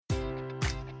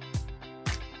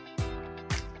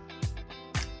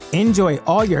Enjoy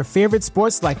all your favorite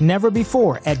sports like never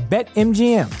before at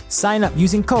BetMGM. Sign up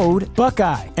using code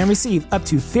Buckeye and receive up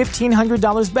to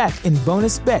 $1,500 back in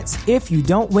bonus bets if you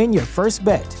don't win your first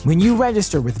bet. When you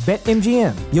register with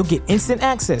BetMGM, you'll get instant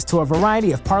access to a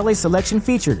variety of parlay selection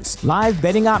features, live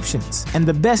betting options, and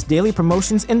the best daily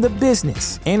promotions in the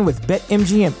business. And with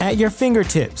BetMGM at your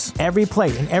fingertips, every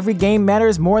play and every game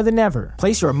matters more than ever.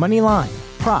 Place your money line,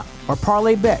 prop, or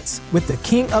parlay bets with the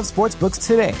king of sportsbooks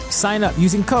today. Sign up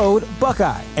using code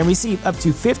Buckeye and receive up to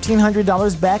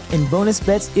 $1,500 back in bonus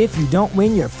bets if you don't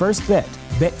win your first bet.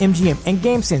 BetMGM and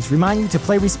GameSense remind you to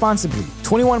play responsibly.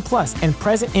 21 plus and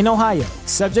present in Ohio,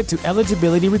 subject to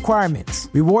eligibility requirements.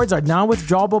 Rewards are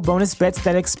non-withdrawable bonus bets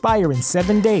that expire in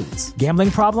 7 days. Gambling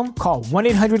problem? Call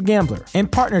 1-800-GAMBLER. In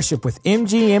partnership with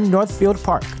MGM Northfield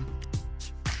Park.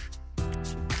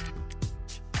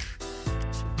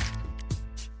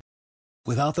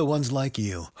 Without the ones like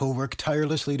you, who work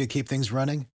tirelessly to keep things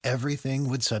running, everything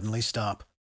would suddenly stop.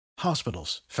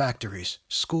 Hospitals, factories,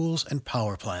 schools, and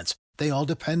power plants, they all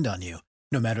depend on you.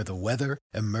 No matter the weather,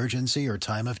 emergency, or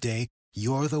time of day,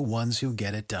 you're the ones who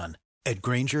get it done. At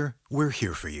Grainger, we're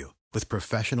here for you with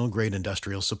professional-grade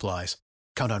industrial supplies.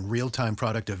 Count on real-time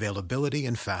product availability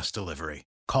and fast delivery.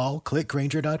 Call, click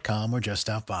Grainger.com, or just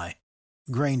stop by.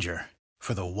 Grainger,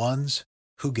 for the ones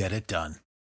who get it done.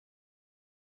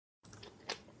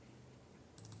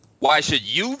 Why should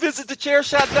you visit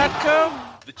thechairshot.com?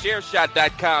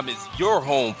 Thechairshot.com is your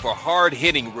home for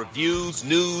hard-hitting reviews,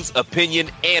 news,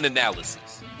 opinion, and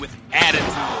analysis with attitude.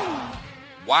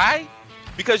 Why?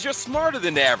 Because you're smarter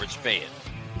than the average fan.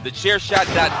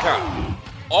 Thechairshot.com.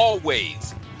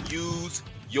 Always use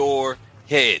your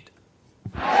head.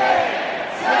 8, 7,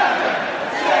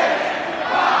 6,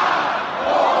 5,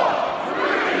 4,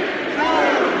 3,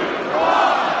 2, 1.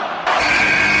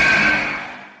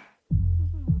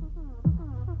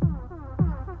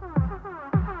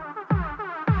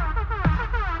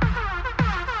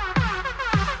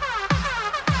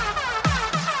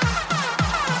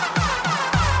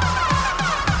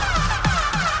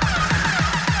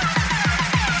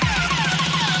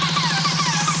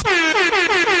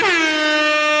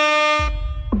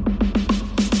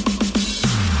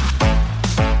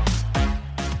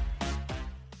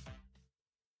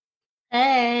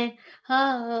 Hey,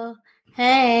 oh,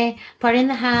 hey, party in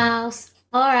the house.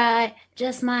 All right,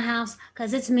 just my house,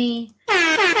 'cause it's me.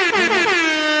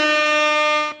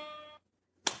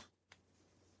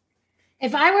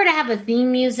 If I were to have a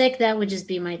theme music, that would just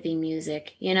be my theme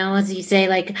music. You know, as you say,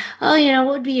 like, oh, you know,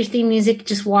 what would be your theme music?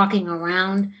 Just walking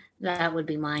around. That would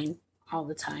be mine all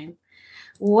the time.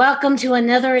 Welcome to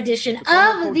another edition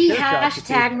of the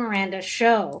Hashtag Miranda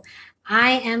Show.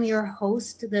 I am your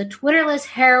host, the Twitterless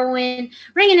heroine,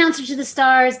 ring announcer to the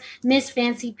stars, Miss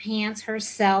Fancy Pants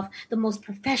herself, the most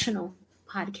professional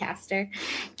podcaster.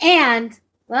 And,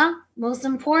 well, most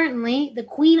importantly, the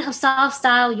queen of soft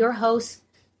style, your host,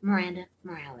 Miranda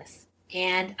Morales.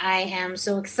 And I am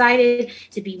so excited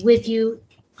to be with you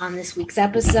on this week's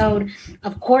episode.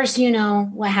 Of course, you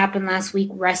know what happened last week,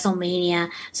 WrestleMania.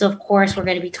 So, of course, we're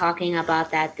going to be talking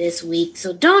about that this week.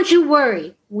 So don't you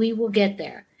worry. We will get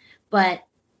there. But,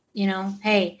 you know,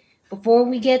 hey, before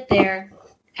we get there,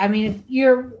 I mean, if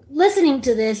you're listening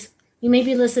to this, you may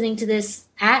be listening to this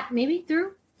at maybe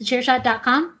through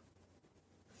thechairshot.com.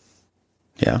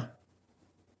 Yeah.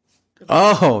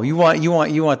 Oh, you want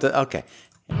the, okay.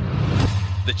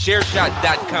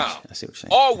 Thechairshot.com. I see what you're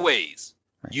saying. Always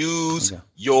use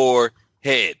your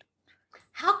head.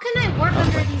 How can I work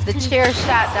under these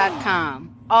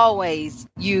Thechairshot.com. Always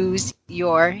use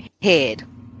your head.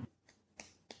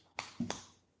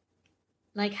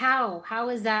 Like how? How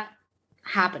is that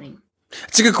happening?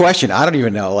 It's a good question. I don't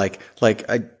even know. Like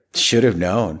I should have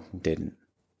known. Didn't.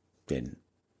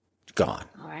 Gone.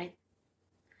 All right.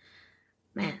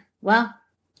 Man. Well,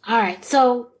 all right.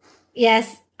 So,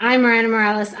 yes, I'm Miranda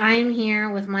Morales. I'm here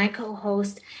with my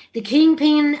co-host, the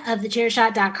kingpin of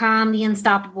thechairshot.com, the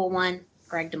unstoppable one,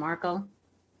 Greg DeMarco.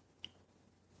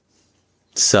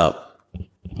 Sup?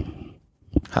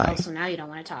 Hi. Oh, so now you don't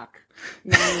want to talk.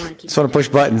 Now you want to keep. Just want to push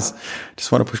buttons.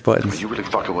 Just want to push buttons. Are you really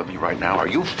fucking with me right now? Are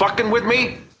you fucking with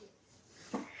me?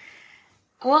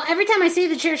 Well, every time I see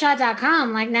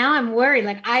thechairshot.com, like now I'm worried.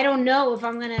 Like I don't know if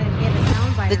I'm gonna get a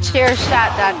soundbite.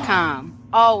 Thechairshot.com.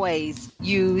 Always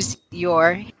use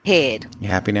your head. You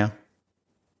happy now?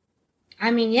 I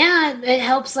mean, yeah, it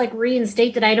helps like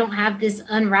reinstate that I don't have this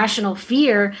irrational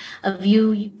fear of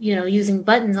you know, using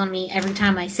buttons on me every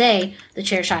time I say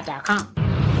thechairshot.com.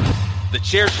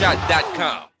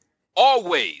 Thechairshot.com.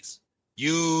 Always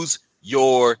use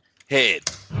your head.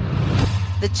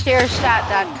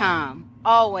 Thechairshot.com.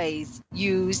 always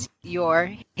use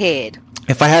your head.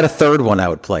 If I had a third one, I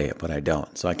would play it, but I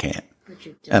don't, so I can't. But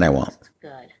you And I won't.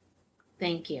 Good.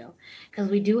 Thank you. Because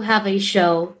we do have a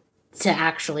show to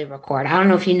actually record. I don't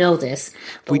know if you know this.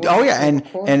 But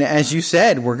and as you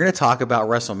said, we're going to talk about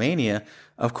WrestleMania,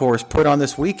 of course, put on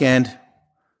this weekend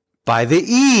by the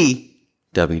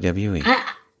WWE.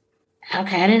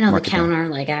 Okay, I didn't know the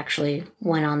counter actually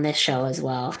went on this show as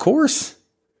well. Of course.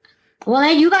 Well,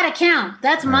 then you got to count.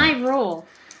 That's my rule.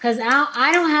 Because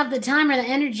I don't have the time or the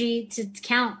energy to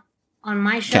count on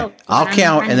my show. Okay. I'll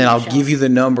count, and then I'll give you the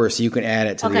number so you can add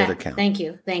it to the other count. Thank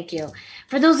you.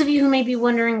 For those of you who may be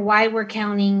wondering why we're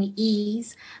counting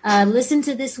E's, listen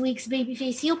to this week's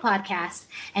Babyface Heel podcast,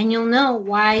 and you'll know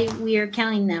why we are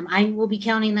counting them. I will be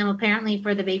counting them apparently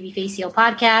for the Babyface Heel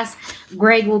podcast.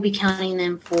 Greg will be counting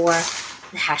them for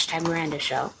the hashtag Miranda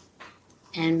show.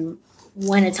 And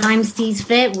when a time sees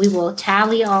fit, we will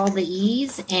tally all the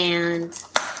E's and,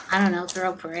 I don't know,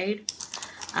 throw a parade.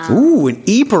 Ooh, an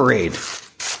E-parade.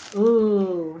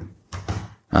 Ooh.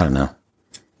 I don't know.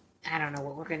 I don't know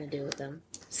what we're going to do with them.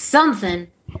 Something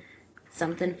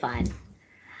fun.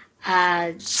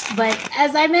 But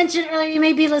as I mentioned earlier, you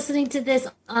may be listening to this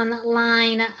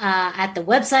online at the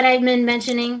website I've been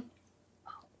mentioning,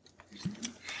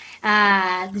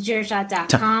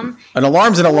 thechairshot.com. An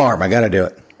alarm's an alarm. I got to do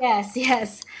it.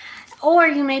 Yes. Or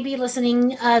you may be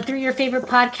listening through your favorite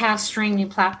podcast streaming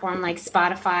platform like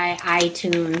Spotify,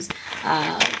 iTunes,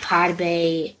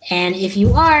 Podbay. And if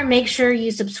you are, make sure you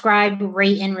subscribe,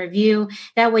 rate, and review.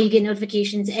 That way you get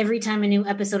notifications every time a new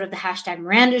episode of the hashtag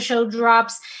Miranda Show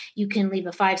drops. You can leave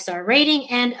a 5-star rating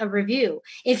and a review.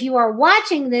 If you are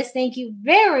watching this, thank you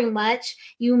very much.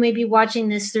 You may be watching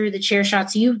this through the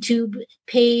Chairshot's YouTube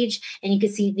page, and you can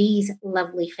see these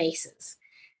lovely faces.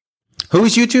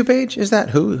 Whose YouTube page is that?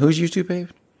 Whose YouTube page?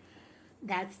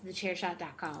 That's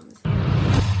thechairshot.com.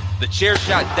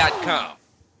 Thechairshot.com.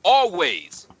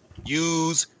 Always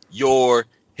use your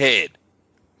head.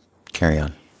 Carry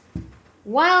on.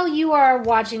 While you are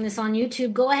watching this on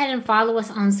YouTube, go ahead and follow us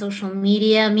on social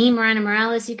media. Me, Miranda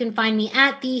Morales. You can find me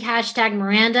at the hashtag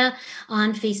Miranda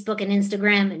on Facebook and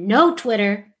Instagram. No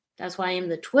Twitter. That's why I am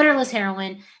the Twitterless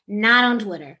heroine, not on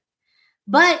Twitter.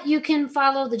 But you can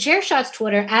follow the Chairshot's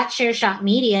Twitter at Chairshot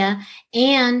Media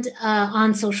and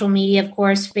on social media, of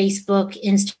course, Facebook,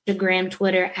 Instagram,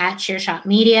 Twitter at Chairshot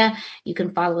Media. You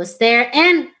can follow us there.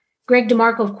 And Greg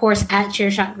DeMarco, of course, at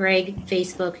Chairshot Greg,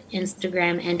 Facebook,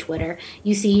 Instagram, and Twitter.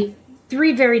 You see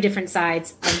 3 very different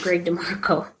sides of Greg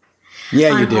DeMarco.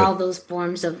 Yeah, you do. On all those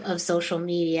forms of social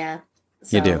media.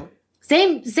 So, you do.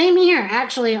 Same here,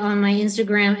 actually, on my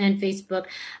Instagram and Facebook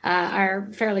are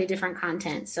fairly different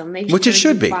content. So make sure which it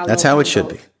should be. That's how it should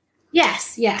be.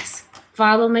 Yes.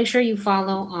 Make sure you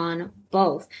follow on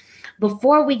both.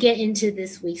 Before we get into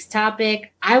this week's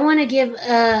topic, I want to give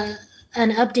an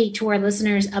update to our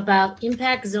listeners about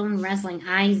Impact Zone Wrestling,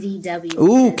 IZW.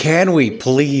 Ooh, can we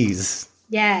please?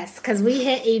 Yes, because we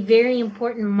hit a very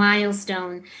important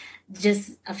milestone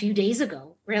just a few days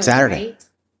ago. Really, Saturday. Right?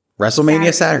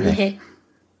 WrestleMania Saturday. We hit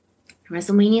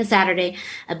WrestleMania Saturday,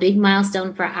 a big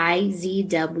milestone for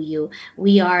IZW.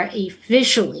 We are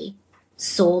officially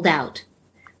sold out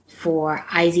for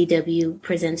IZW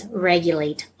Presents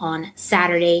Regulate on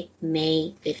Saturday,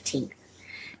 May 15th.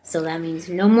 So that means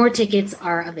no more tickets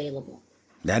are available.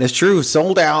 That is true.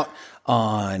 Sold out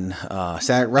on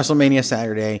WrestleMania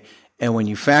Saturday. And when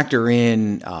you factor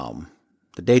in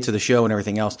the dates of the show and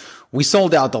everything else, we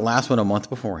sold out the last one a month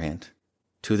beforehand.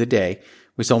 To the day.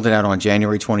 We sold it out on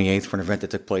January 28th for an event that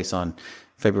took place on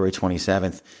February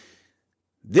 27th.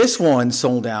 This one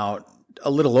sold out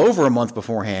a little over a month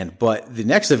beforehand, but the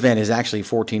next event is actually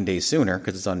 14 days sooner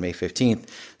because it's on May 15th.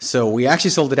 So we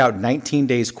actually sold it out 19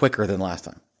 days quicker than last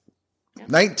time.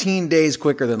 19 days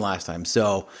quicker than last time.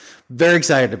 So very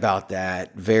excited about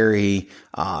that. Very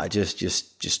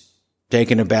just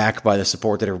taken aback by the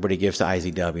support that everybody gives to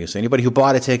IZW. So anybody who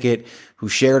bought a ticket, who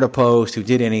shared a post, who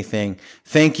did anything,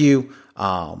 thank you.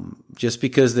 Just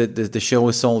because the show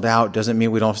is sold out doesn't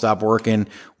mean we don't stop working.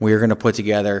 We're going to put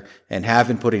together and have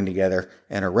been putting together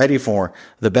and are ready for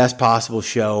the best possible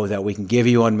show that we can give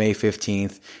you on May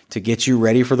 15th to get you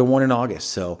ready for the one in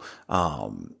August. So,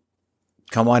 come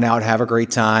on out, have a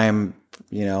great time.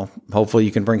 You know, hopefully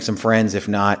you can bring some friends. If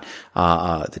not,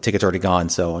 the ticket's already gone.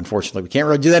 So unfortunately we can't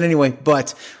really do that anyway,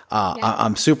 but,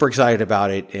 I'm super excited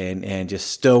about it and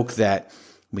just stoked that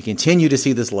we continue to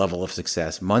see this level of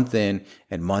success month in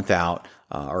and month out,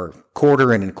 or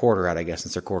quarter in and quarter out, I guess,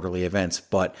 since they're quarterly events,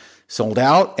 but sold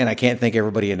out. And I can't thank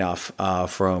everybody enough,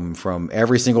 from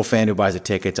every single fan who buys a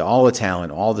ticket to all the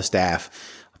talent, all the staff,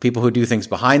 people who do things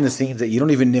behind the scenes that you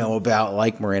don't even know about,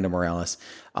 like Miranda Morales.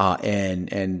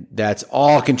 And that's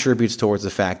all contributes towards the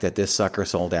fact that this sucker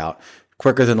sold out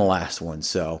quicker than the last one.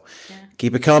 So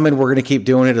keep it coming. We're going to keep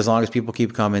doing it as long as people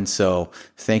keep coming. So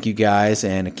thank you guys.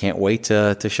 And I can't wait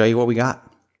to show you what we got.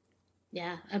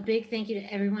 Yeah, a big thank you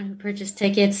to everyone who purchased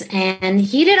tickets and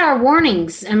heeded our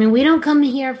warnings. I mean, we don't come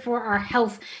here for our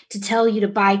health to tell you to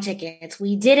buy tickets.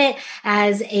 We did it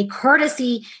as a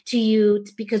courtesy to you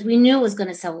because we knew it was going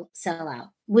to sell out.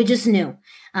 We just knew.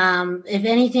 If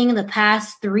anything, the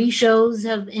past 3 shows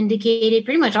have indicated,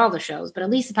 pretty much all the shows, but at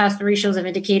least the past 3 shows have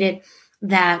indicated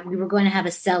that we were going to have a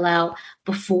sellout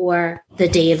before the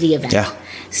day of the event. Yeah.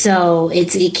 So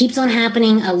it keeps on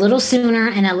happening a little sooner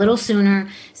and a little sooner.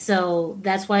 So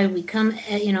that's why we come,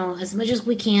 as much as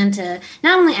we can to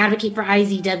not only advocate for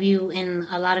IZW and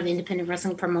a lot of independent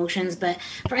wrestling promotions, but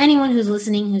for anyone who's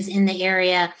listening, who's in the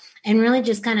area, and really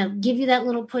just kind of give you that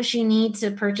little push you need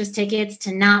to purchase tickets,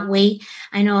 to not wait.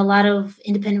 I know a lot of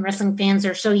independent wrestling fans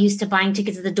are so used to buying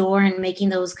tickets at the door and making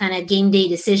those kind of game day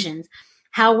decisions.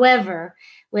 However,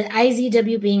 with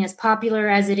IZW being as popular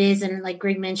as it is, and like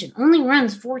Greg mentioned, only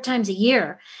runs 4 times a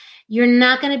year, you're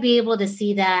not going to be able to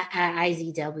see that at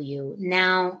IZW.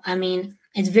 Now, I mean,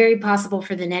 it's very possible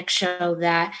for the next show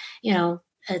that,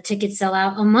 tickets sell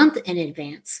out a month in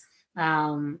advance.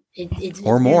 It's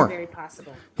or more. Very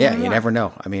possible. Yeah, you never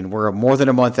know. I mean, we're more than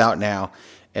a month out now,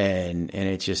 and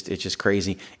it's just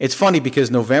crazy. It's funny because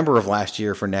November of last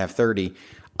year for NAV 30,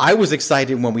 I was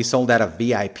excited when we sold out of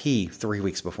VIP 3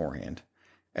 weeks beforehand.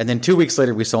 And then 2 weeks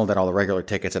later, we sold out all the regular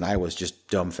tickets, and I was just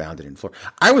dumbfounded in Florida.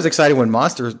 I was excited when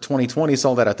Monster 2020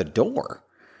 sold out at the door.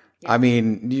 Yeah. I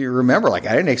mean, you remember, I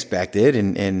didn't expect it,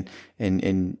 and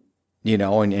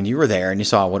you were there and you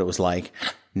saw what it was like.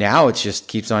 Now it just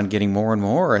keeps on getting more and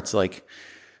more. It's like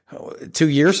 2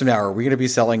 years from now, are we going to be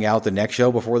selling out the next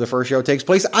show before the first show takes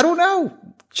place? I don't know.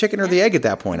 Chicken or the egg at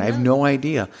that point. I have no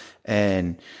idea.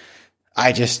 And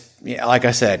I just, like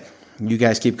I said, you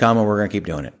guys keep coming. We're going to keep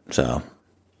doing it. So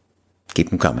keep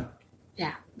them coming.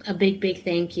 Yeah. A big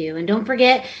thank you. And don't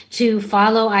forget to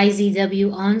follow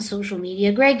IZW on social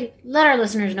media. Greg, let our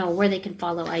listeners know where they can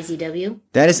follow IZW.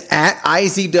 That is at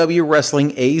IZW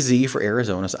Wrestling AZ for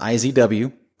Arizona. So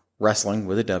IZW Wrestling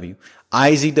with a W.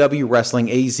 IZW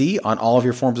Wrestling AZ on all of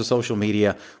your forms of social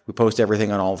media. We post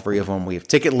everything on all 3 of them. We have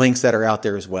ticket links that are out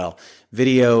there as well.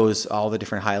 Videos, all the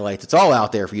different highlights. It's all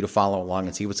out there for you to follow along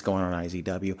and see what's going on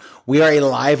IZW. We are a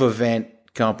live event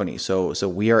company. So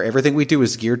we are, everything we do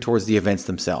is geared towards the events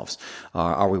themselves.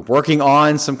 Are we working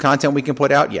on some content we can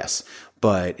put out? Yes.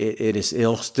 But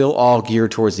it'll still all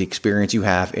geared towards the experience you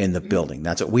have in the building.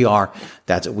 That's what we are.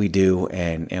 That's what we do.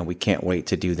 And we can't wait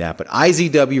to do that. But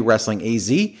IZW Wrestling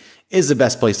AZ is the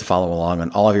best place to follow along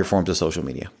on all of your forms of social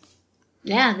media.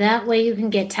 Yeah, that way you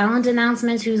can get talent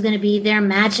announcements, who's going to be there,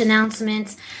 match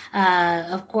announcements.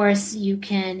 Of course, you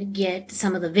can get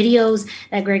some of the videos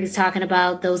that Greg is talking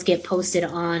about. Those get posted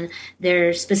on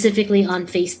there, specifically on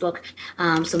Facebook.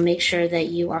 So make sure that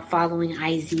you are following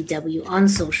IZW on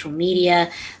social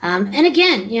media. And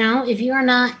again, if you are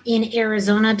not in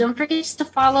Arizona, don't forget to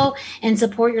follow and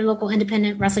support your local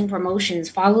independent wrestling promotions.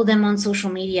 Follow them on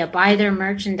social media, buy their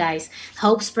merchandise,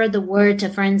 help spread the word to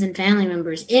friends and family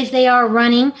members. If they are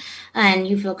running and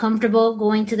you feel comfortable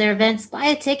going to their events, buy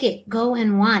a ticket, go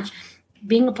and watch.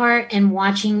 Being a part and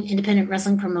watching independent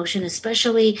wrestling promotion,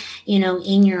 especially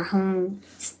in your home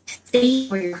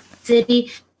state or your city,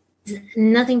 is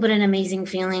nothing but an amazing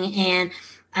feeling. And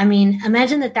I mean,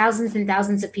 imagine the thousands and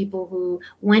thousands of people who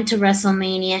went to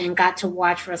WrestleMania and got to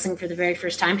watch wrestling for the very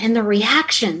first time, and the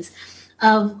reactions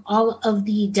of all of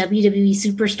the WWE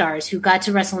superstars who got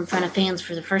to wrestle in front of fans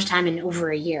for the first time in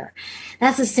over a year.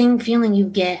 That's the same feeling you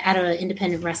get at an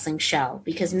independent wrestling show,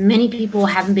 because many people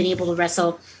haven't been able to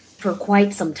wrestle for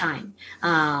quite some time.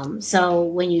 So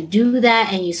when you do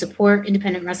that and you support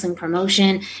independent wrestling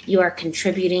promotion, you are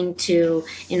contributing to,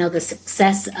 the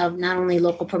success of not only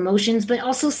local promotions, but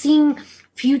also seeing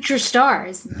future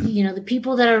stars. The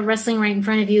people that are wrestling right in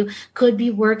front of you could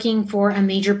be working for a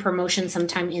major promotion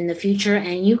sometime in the future,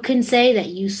 and you can say that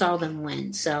you saw them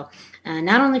win. So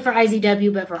not only for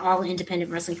IZW, but for all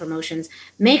independent wrestling promotions,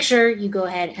 make sure you go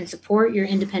ahead and support your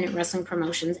independent wrestling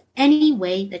promotions any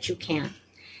way that you can.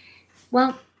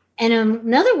 Well, and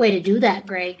another way to do that,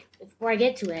 Greg, before I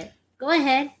get to it, go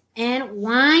ahead and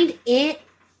wind it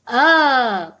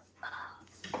up.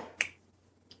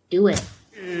 Do it.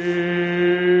 It's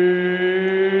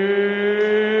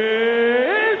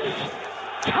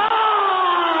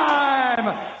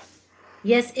time!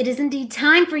 Yes, it is indeed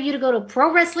time for you to go to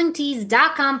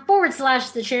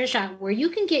ProWrestlingTees.com/thechairshot, where you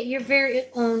can get your very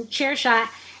own chair shot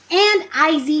and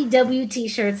IZW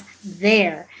t-shirts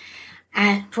there.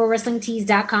 At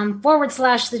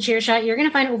prowrestlingtees.com/thechairshot, you're going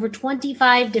to find over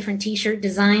 25 different t-shirt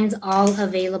designs, all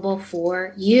available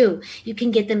for you. You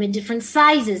can get them in different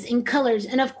sizes and colors,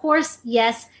 and of course,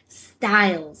 yes,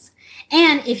 styles.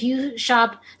 And if you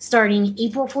shop starting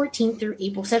April 14th through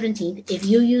April 17th, if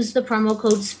you use the promo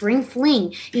code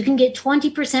SPRINGFLING, you can get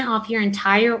 20% off your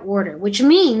entire order, which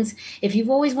means if you've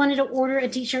always wanted to order a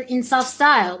t-shirt in soft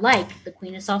style, like the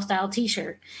Queen of Soft Style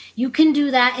t-shirt, you can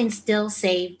do that and still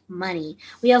save money.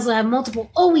 We also have multiple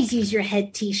Always Use Your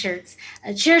Head t-shirts,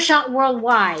 a Chairshot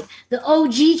Worldwide, the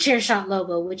OG Chairshot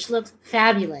logo, which looks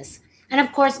fabulous. And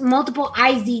of course, multiple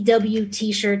IZW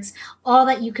t-shirts, all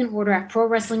that you can order at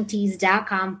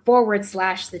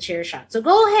prowrestlingtees.com/thechairshot. So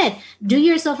go ahead, do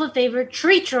yourself a favor,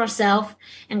 treat yourself,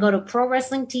 and go to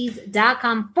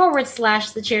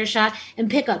prowrestlingtees.com/thechairshot and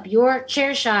pick up your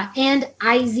Chairshot and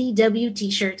IZW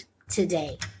t-shirt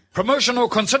today. Promotional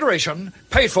consideration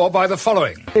paid for by the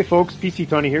following. Hey folks, PC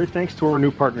Tony here. Thanks to our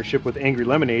new partnership with Angry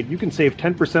Lemonade, you can save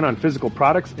 10% on physical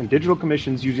products and digital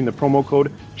commissions using the promo code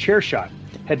ChairShot.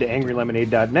 Head to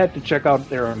angrylemonade.net to check out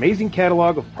their amazing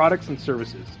catalog of products and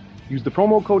services. Use the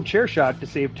promo code ChairShot to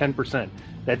save 10%.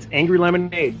 That's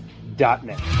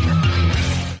angrylemonade.net.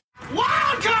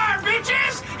 Wild card,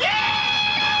 bitches! Yeah!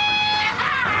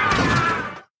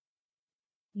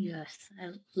 Yes,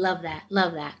 I love that.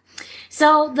 Love that.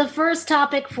 So the first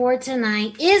topic for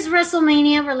tonight is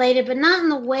WrestleMania related, but not in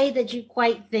the way that you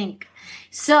quite think.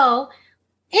 So,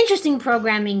 interesting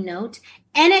programming note.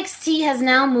 NXT has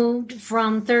now moved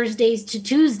from Thursdays to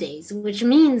Tuesdays, which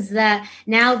means that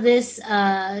now this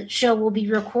show will be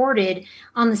recorded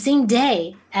on the same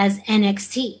day as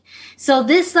NXT. So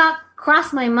this thought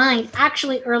crossed my mind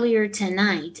actually earlier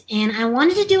tonight, and I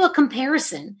wanted to do a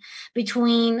comparison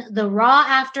between the Raw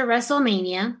after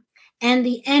WrestleMania and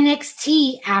the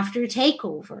NXT after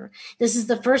TakeOver. This is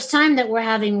the first time that we're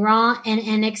having Raw and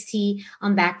NXT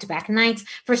on back-to-back nights.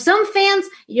 For some fans,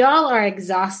 y'all are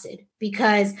exhausted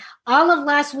because all of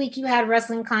last week you had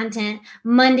wrestling content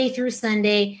Monday through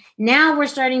Sunday. Now we're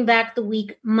starting back the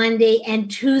week Monday and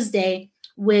Tuesday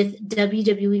with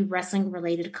WWE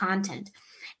wrestling-related content.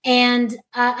 And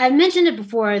I mentioned it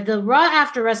before, the Raw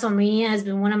after WrestleMania has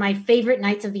been one of my favorite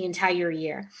nights of the entire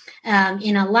year.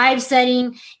 In a live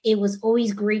setting, it was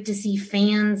always great to see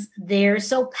fans there,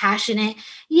 so passionate.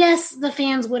 Yes, the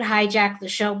fans would hijack the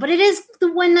show, but it is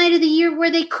the one night of the year where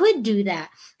they could do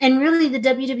that. And really, the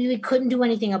WWE couldn't do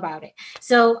anything about it.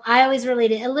 So I always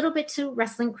relate it a little bit to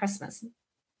Wrestling Christmas.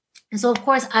 And so, of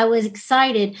course, I was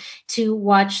excited to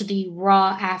watch the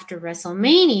Raw after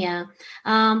WrestleMania,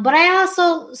 but I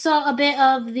also saw a bit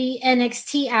of the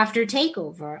NXT after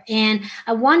TakeOver, and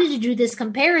I wanted to do this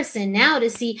comparison now to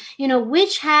see,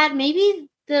 which had maybe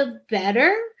the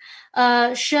better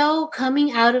show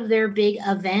coming out of their big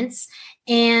events.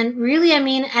 And really, I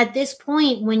mean, at this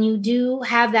point, when you do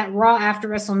have that Raw after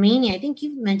WrestleMania, I think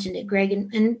you've mentioned it, Greg,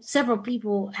 and several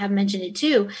people have mentioned it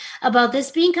too, about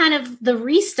this being kind of the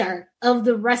restart of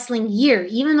the wrestling year.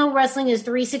 Even though wrestling is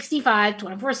 365,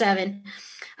 24/7,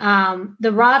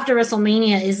 the Raw after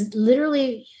WrestleMania is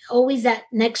literally always that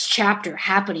next chapter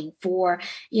happening for,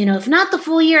 if not the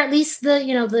full year, at least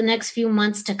the next few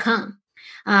months to come.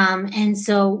 And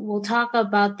so we'll talk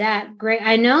about that. Great.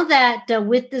 I know that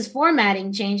with this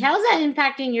formatting change, how is that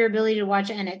impacting your ability to watch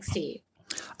NXT?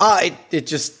 I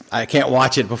can't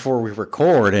watch it before we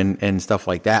record and stuff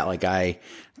like that. Like I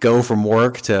go from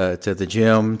work to the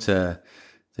gym to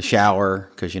the shower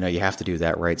because, you have to do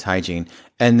that, right? It's hygiene.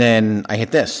 And then I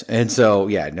hit this. And so,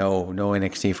 yeah, no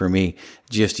NXT for me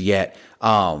just yet.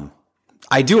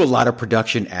 I do a lot of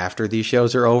production after these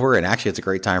shows are over, and actually it's a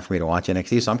great time for me to watch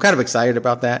NXT, so I'm kind of excited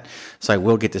about that, so I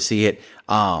will get to see it.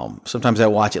 Sometimes I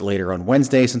watch it later on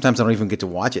Wednesday. Sometimes I don't even get to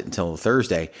watch it until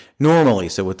Thursday, normally.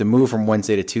 So with the move from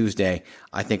Wednesday to Tuesday,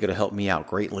 I think it'll help me out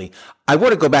greatly. I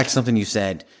want to go back to something you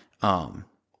said,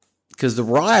 because the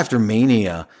Raw after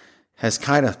Mania has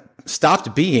kind of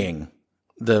stopped being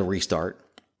the restart.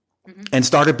 And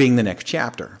started being the next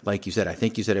chapter. Like you said, I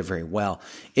think you said it very well.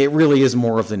 It really is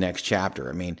more of the next chapter.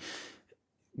 I mean,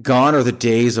 gone are the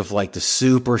days of like the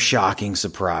super shocking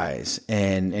surprise.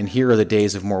 And here are the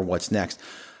days of more what's next.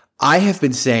 I have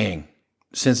been saying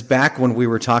since back when we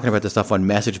were talking about this stuff on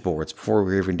message boards, before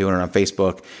we were even doing it on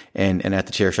Facebook and at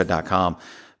thechairshot.com,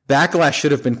 Backlash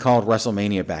should have been called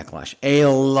WrestleMania Backlash a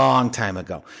long time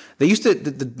ago. They used to,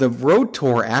 the road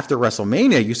tour after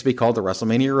WrestleMania used to be called the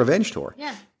WrestleMania Revenge Tour.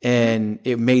 Yeah. And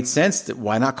it made sense that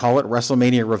why not call it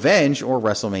WrestleMania Revenge or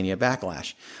WrestleMania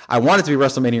Backlash? I wanted to be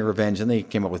WrestleMania Revenge, and they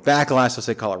came up with Backlash, so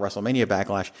they call it WrestleMania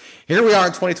Backlash. Here we are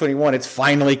in 2021. It's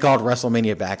finally called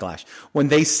WrestleMania Backlash. When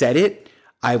they said it,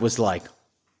 I was like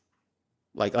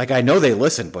I know they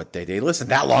listened, but they listened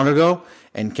that long ago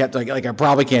and kept like I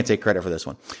probably can't take credit for this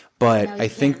one, but I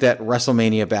think that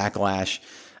WrestleMania Backlash,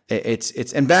 it's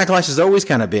and Backlash has always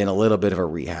kind of been a little bit of a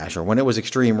rehash, or when it was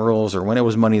Extreme Rules, or when it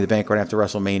was Money in the Bank right after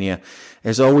WrestleMania,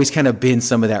 there's always kind of been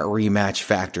some of that rematch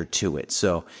factor to it.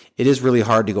 So it is really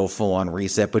hard to go full on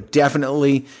reset, but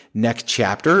definitely next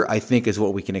chapter I think is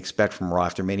what we can expect from Raw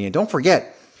after Mania. And don't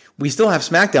forget, we still have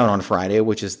SmackDown on Friday,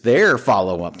 which is their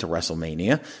follow-up to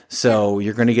WrestleMania. So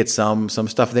you're going to get some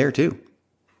stuff there too.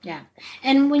 Yeah.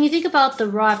 And when you think about the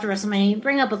Raw after WrestleMania, you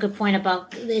bring up a good point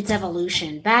about its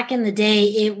evolution. Back in the day,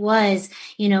 it was,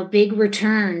 big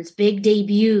returns, big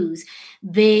debuts,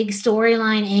 big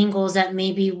storyline angles that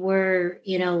maybe were,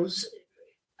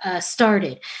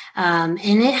 started. And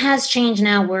it has changed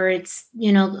now where it's,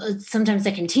 sometimes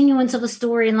a continuance of a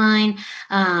storyline,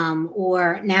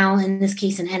 or now in this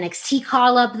case, an NXT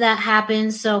call up that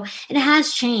happens. So it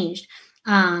has changed.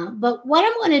 But what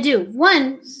I'm going to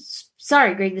do,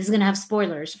 sorry, Greg, this is going to have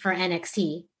spoilers for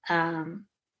NXT.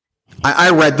 I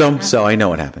read them, so I know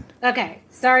what happened. Okay.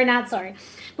 Sorry, not sorry.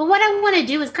 But what I want to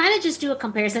do is kind of just do a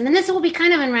comparison, and this will be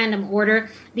kind of in random order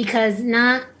because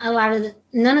none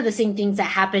of the same things that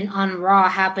happened on Raw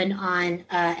happened on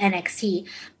NXT.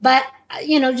 But,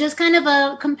 just kind of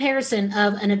a comparison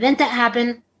of an event that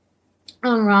happened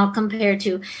on Raw compared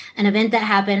to an event that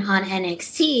happened on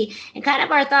NXT, and kind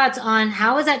of our thoughts on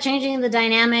how is that changing the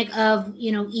dynamic of,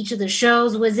 each of the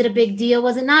shows. Was it a big deal?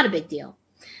 Was it not a big deal?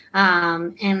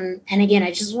 And again,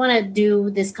 I just want to do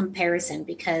this comparison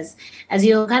because as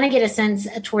you'll kind of get a sense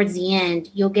towards the end,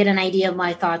 you'll get an idea of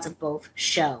my thoughts of both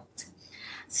shows.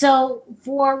 So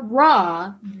for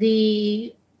Raw,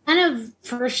 the kind of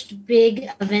first big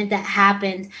event that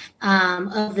happened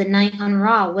of the night on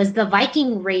Raw was the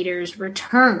Viking Raiders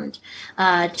returned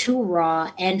to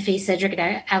Raw and faced Cedric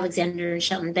Alexander and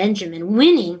Shelton Benjamin,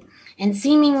 winning and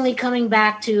seemingly coming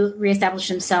back to reestablish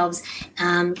themselves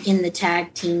in the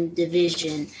tag team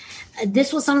division.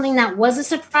 This was something that was a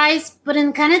surprise, but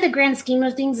in kind of the grand scheme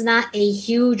of things, not a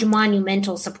huge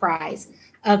monumental surprise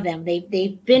of them.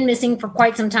 They've been missing for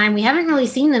quite some time. We haven't really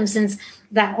seen them since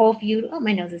that whole feud. Oh,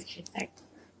 my nose is checked.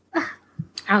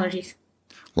 Allergies.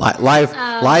 Live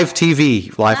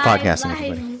TV, live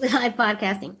podcasting. Live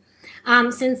podcasting.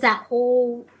 Since that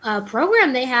whole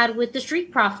program they had with the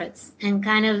Street Profits, and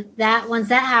kind of that once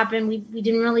that happened, we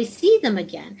didn't really see them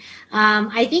again.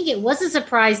 I think it was a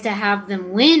surprise to have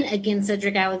them win against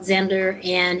Cedric Alexander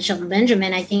and Shelton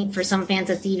Benjamin. I think for some fans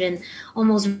that's even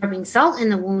almost rubbing salt in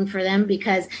the wound for them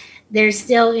because there's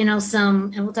still,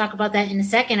 some, and we'll talk about that in a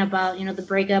second about, the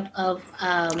breakup of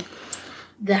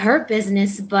the Hurt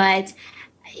Business, but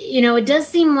it does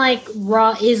seem like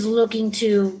Raw is looking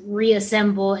to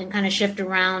reassemble and kind of shift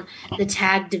around the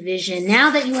tag division now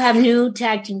that you have new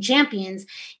tag team champions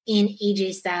in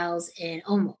AJ Styles and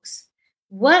Omos.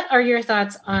 What are your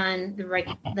thoughts on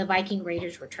the Viking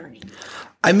Raiders returning?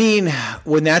 I mean,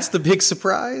 when that's the big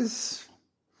surprise,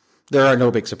 there are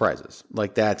no big surprises.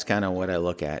 Like, that's kind of what I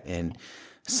look at. And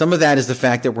some of that is the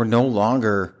fact that we're no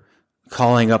longer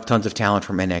calling up tons of talent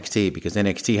from NXT because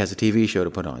NXT has a TV show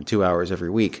to put on 2 hours every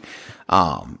week.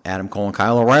 Adam Cole and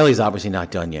Kyle O'Reilly's obviously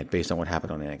not done yet based on what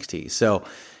happened on NXT. So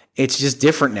it's just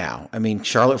different now. I mean,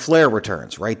 Charlotte Flair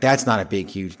returns, right? That's not a big,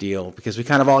 huge deal because we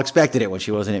kind of all expected it when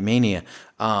she wasn't at Mania.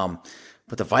 But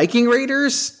the Viking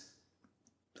Raiders,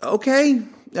 okay.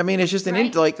 I mean, it's just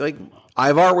like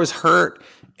Ivar was hurt.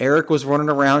 Eric was running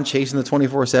around chasing the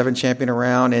 24/7 champion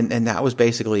around, and that was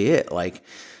basically it.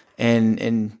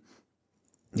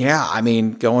 Yeah, I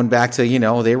mean, going back to,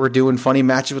 they were doing funny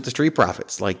matches with the Street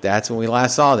Profits. Like, that's when we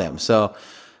last saw them. So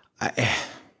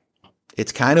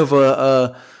it's kind of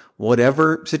a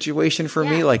whatever situation for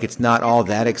me. Like, it's not all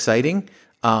that exciting.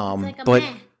 But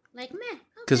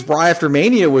because Raw after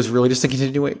Mania was really just a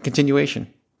continuation.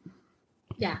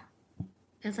 Yeah.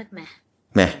 It's like meh.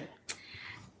 Meh.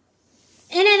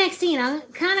 In NXT, I'm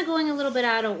kind of going a little bit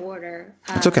out of order.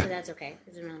 It's okay. But that's okay. It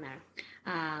doesn't really matter.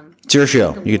 It's your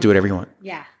show. You can do whatever you want.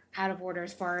 Yeah, out of order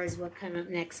as far as what come up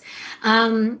next.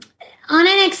 On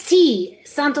NXT,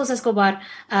 Santos Escobar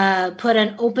put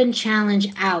an open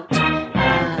challenge out.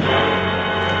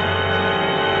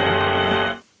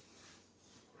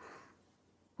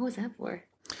 What was that for?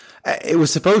 It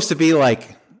was supposed to be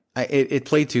like it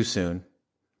played too soon.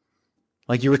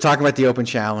 Like you were talking about the open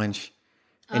challenge,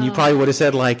 and you probably would have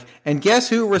said like, and guess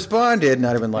who responded? And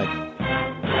I'd have been like,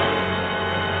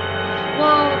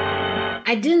 well,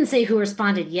 I didn't say who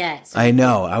responded yet. So. I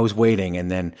know. I was waiting,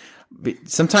 and then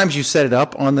sometimes you set it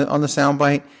up on the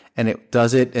soundbite, and it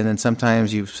does it, and then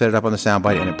sometimes you set it up on the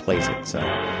soundbite, and it plays it. So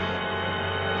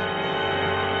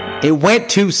it went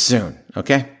too soon.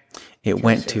 Okay, it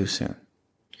went too soon.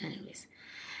 Anyways,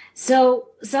 so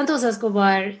Santos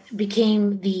Escobar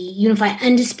became the unified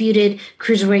undisputed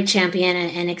cruiserweight champion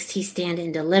at NXT Stand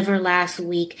and Deliver last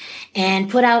week, and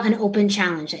put out an open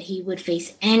challenge that he would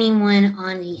face anyone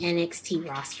on the NXT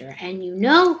roster. And you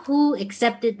know who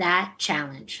accepted that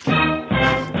challenge?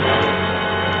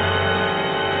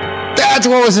 That's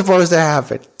what was supposed to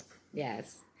happen.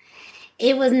 Yes.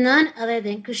 It was none other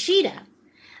than Kushida.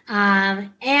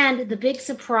 And the big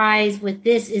surprise with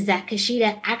this is that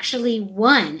Kushida actually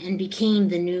won and became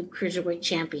the new cruiserweight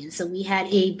champion. So we had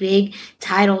a big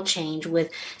title change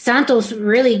with Santos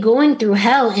really going through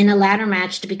hell in a ladder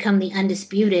match to become the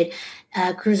undisputed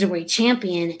cruiserweight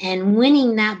champion and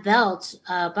winning that belt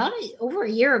over a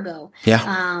year ago.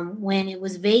 Yeah. When it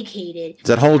was vacated. It's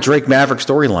that whole Drake Maverick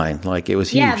storyline. Like it was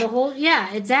huge.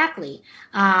 Yeah, exactly.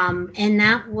 And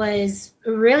that was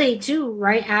really too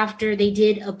right after they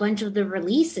did a bunch of the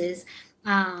releases.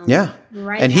 Right.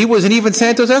 And he after wasn't even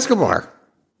Santos Escobar.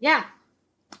 Yeah.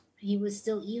 He was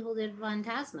still Hijo del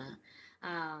Fantasma.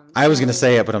 I was going to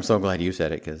say it, but I'm so glad you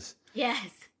said it because yes.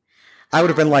 I would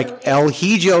have been like El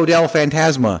Hijo del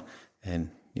Fantasma. And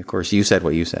of course you said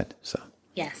what you said. So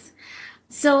yes.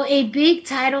 So a big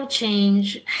title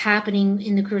change happening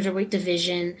in the cruiserweight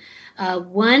division.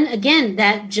 One, again,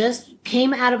 that just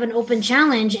came out of an open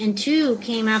challenge, and two,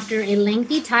 came after a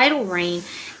lengthy title reign,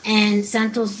 and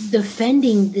Santos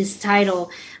defending this title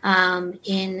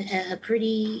in a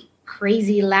pretty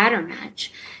crazy ladder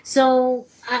match. So,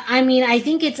 I mean, I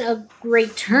think it's a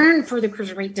great turn for the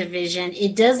cruiserweight division.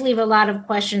 It does leave a lot of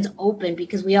questions open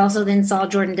because we also then saw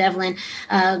Jordan Devlin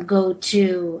go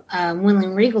to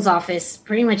William Regal's office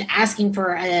pretty much asking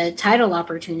for a title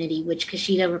opportunity, which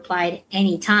Kushida replied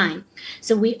anytime.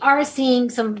 So we are seeing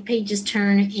some pages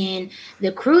turn in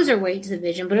the cruiserweight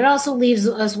division, but it also leaves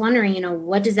us wondering,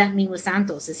 what does that mean with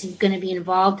Santos? Is he going to be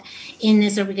involved in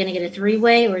this? Are we going to get a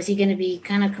three-way, or is he going to be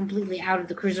kind of completely out of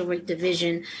the cruiserweight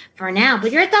division for now?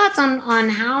 But your thoughts on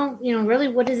how, really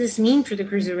what does this mean for the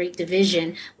cruiserweight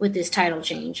division with this title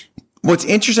change? What's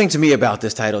interesting to me about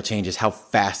this title change is how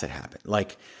fast it happened.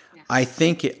 Like, yeah. I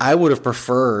think I would have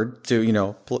preferred to,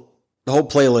 the whole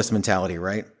playlist mentality,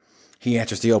 right? He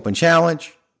enters the open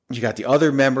challenge. You got the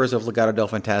other members of Legado del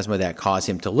Fantasma that cause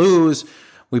him to lose.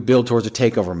 We build towards a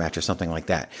takeover match or something like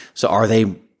that. So are they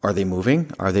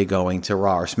moving? Are they going to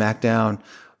Raw or SmackDown?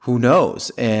 Who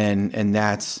knows? And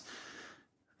that's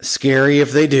scary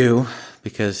if they do,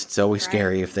 because it's always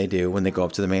scary if they do when they go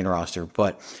up to the main roster.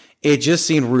 But it just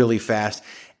seemed really fast.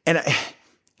 And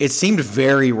it seemed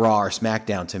very Raw or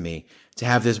SmackDown to me to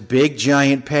have this big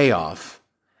giant payoff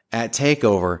at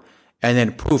TakeOver, and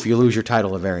then poof, you lose your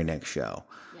title the very next show.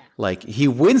 Yeah. Like, he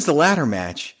wins the ladder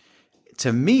match.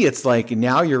 To me, it's like,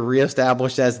 now you're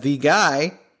reestablished as the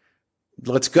guy.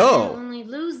 Let's go. And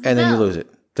then you lose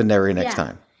it the very next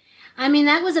time. I mean,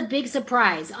 that was a big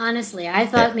surprise, honestly. I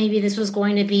thought maybe this was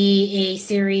going to be a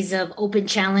series of open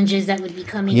challenges that would be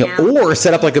coming out. Or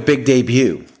set up like a big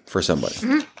debut for somebody.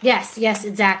 Mm-hmm. Yes,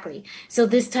 exactly. So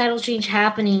this title change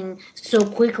happening so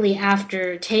quickly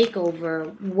after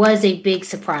TakeOver was a big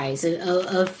surprise,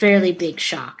 a fairly big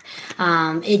shock.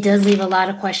 It does leave a lot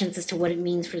of questions as to what it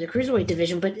means for the Cruiserweight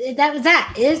division, but that was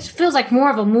that. It feels like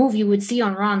more of a move you would see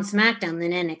on Raw and SmackDown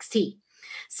than NXT.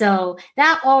 So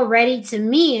that already, to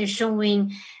me, is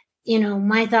showing,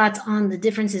 my thoughts on the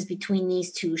differences between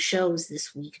these two shows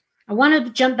this week. I want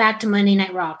to jump back to Monday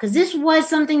Night Raw because this was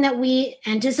something that we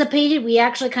anticipated. We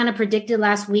actually kind of predicted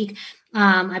last week,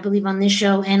 I believe on this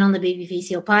show and on the Babyface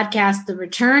Heel podcast, the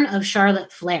return of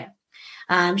Charlotte Flair.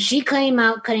 She came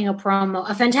out cutting a promo,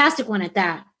 a fantastic one at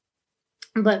that.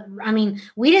 But, I mean,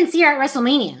 we didn't see her at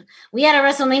WrestleMania. We had a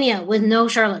WrestleMania with no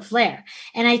Charlotte Flair.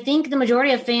 And I think the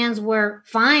majority of fans were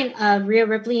fine. Rhea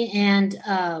Ripley and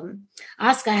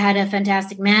Asuka had a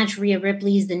fantastic match. Rhea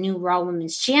Ripley is the new Raw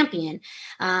Women's Champion.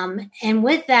 And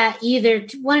with that, either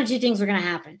one or two things were going to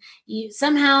happen.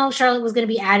 Somehow Charlotte was going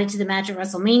to be added to the match at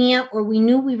WrestleMania, or we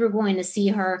knew we were going to see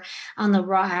her on the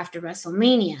Raw after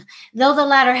WrestleMania. Though the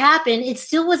latter happened, it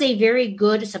still was a very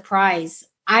good surprise,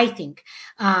 I think,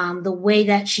 the way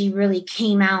that she really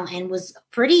came out and was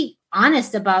pretty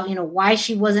honest about, why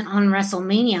she wasn't on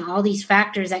WrestleMania, all these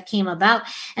factors that came about,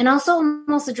 and also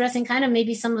almost addressing kind of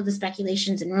maybe some of the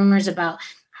speculations and rumors about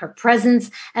her presence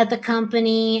at the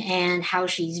company and how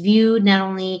she's viewed, not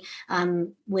only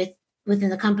within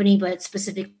the company, but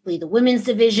specifically the women's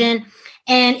division.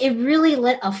 And it really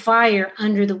lit a fire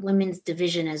under the women's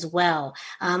division as well.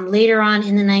 Later on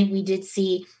in the night, we did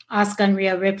see Asuka and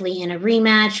Rhea Ripley in a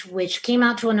rematch, which came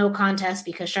out to a no contest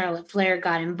because Charlotte Flair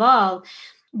got involved.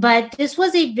 But this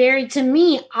was to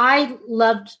me, I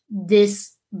loved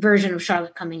this version of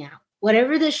Charlotte coming out.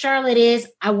 Whatever this Charlotte is,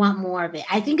 I want more of it.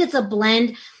 I think it's a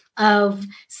blend of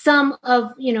some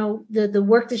of, the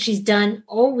work that she's done,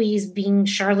 always being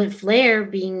Charlotte Flair,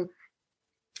 being,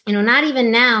 not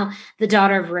even now the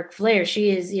daughter of Ric Flair.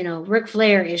 She is, Ric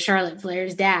Flair is Charlotte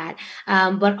Flair's dad,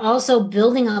 but also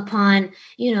building upon,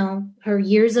 her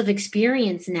years of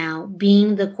experience now,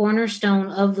 being the cornerstone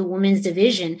of the women's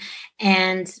division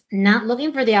and not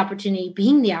looking for the opportunity,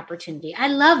 being the opportunity. I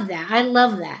love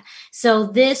that. So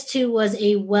this too was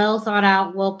a well thought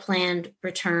out, well planned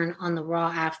return on the Raw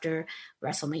after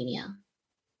WrestleMania.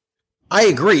 I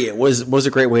agree. It was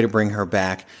a great way to bring her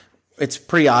back. It's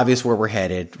pretty obvious where we're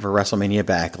headed for WrestleMania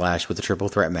Backlash with the triple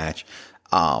threat match.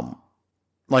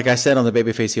 Like I said on the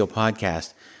Babyface Heel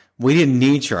podcast, we didn't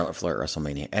need Charlotte Flair at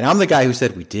WrestleMania. And I'm the guy who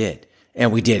said we did.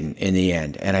 And we didn't in the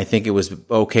end. And I think it was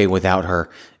okay without her.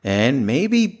 And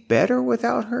maybe better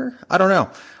without her. I don't know.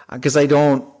 Because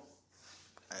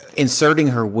inserting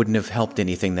her wouldn't have helped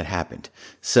anything that happened.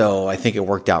 So I think it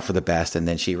worked out for the best. And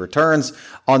then she returns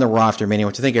on the Raw after Mania,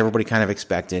 which I think everybody kind of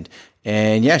expected.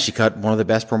 And yeah, she cut one of the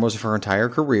best promos of her entire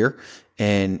career.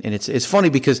 And it's funny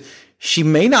because she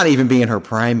may not even be in her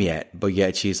prime yet, but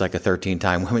yet she's like a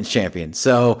 13-time women's champion.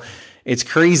 So it's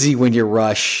crazy when you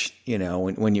rush,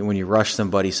 when you rush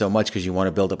somebody so much because you want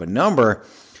to build up a number.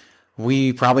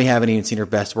 We probably haven't even seen her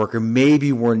best work, or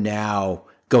maybe we're now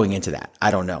going into that.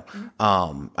 I don't know.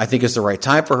 I think it's the right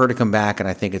time for her to come back, and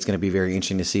I think it's going to be very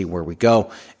interesting to see where we go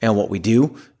and what we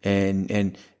do.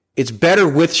 And it's better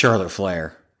with Charlotte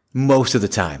Flair most of the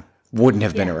time. Wouldn't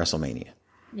have been at WrestleMania.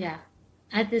 Yeah.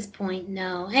 At this point,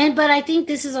 no. But I think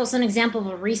this is also an example of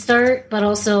a restart, but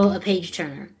also a page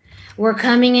turner. We're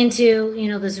coming into,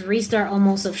 this restart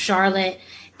almost of Charlotte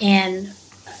and,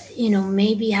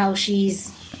 maybe how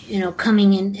she's,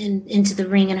 coming into the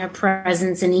ring and her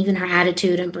presence and even her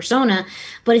attitude and persona,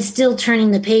 but it's still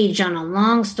turning the page on a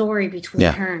long story between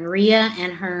her and Rhea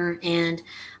and her and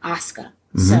Asuka.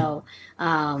 Mm-hmm. So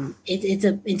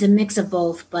it's a mix of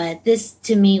both, but this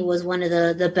to me was one of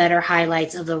the better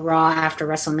highlights of the Raw after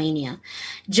WrestleMania.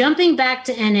 Jumping back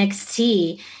to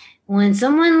NXT, when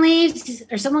someone leaves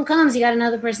or someone comes, you got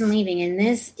another person leaving, and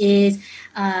this is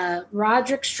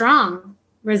Roderick Strong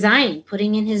resigning,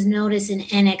 putting in his notice in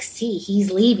NXT.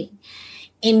 He's leaving.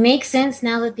 It makes sense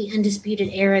now that the Undisputed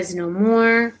Era is no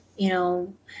more.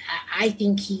 I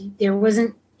think there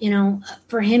wasn't,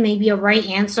 for him, maybe a right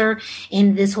answer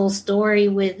in this whole story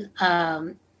with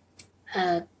Kyle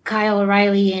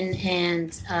O'Reilly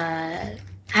and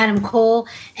Adam Cole.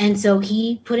 And so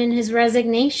he put in his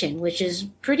resignation, which is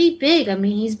pretty big. I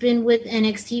mean, he's been with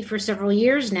NXT for several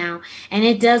years now. And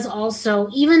it does also,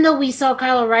 even though we saw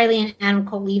Kyle O'Reilly and Adam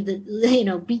Cole beat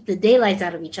the daylights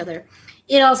out of each other,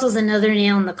 it also is another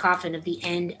nail in the coffin of the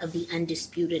end of the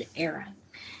Undisputed Era.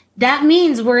 That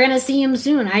means we're going to see him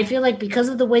soon. I feel like because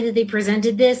of the way that they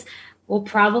presented this, we'll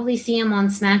probably see him on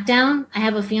SmackDown. I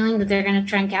have a feeling that they're going to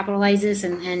try and capitalize this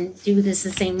and do this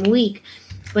the same week.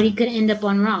 But he could end up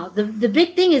on Raw. The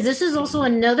big thing is this is also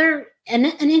an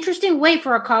interesting way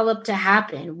for a call-up to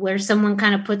happen where someone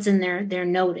kind of puts in their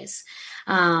notice.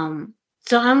 So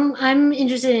I'm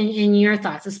interested in your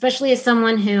thoughts, especially as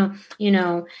someone who,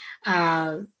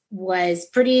 was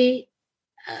pretty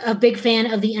a big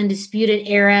fan of the Undisputed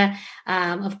Era.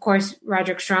 Of course,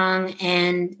 Roderick Strong,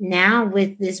 and now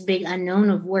with this big unknown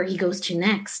of where he goes to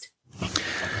next.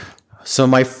 So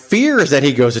my fear is that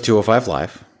he goes to 205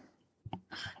 Live.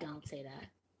 Don't say that.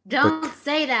 Don't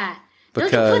say that.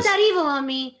 Because, don't you put that evil on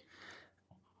me.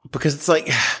 Because it's like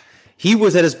he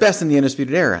was at his best in the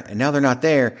Undisputed Era, and now they're not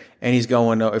there, and he's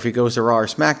going, if he goes to Raw or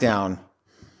SmackDown,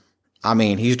 I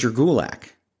mean, he's Drew Gulak.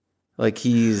 Like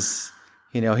he's,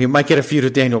 he might get a feud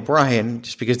with Daniel Bryan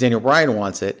just because Daniel Bryan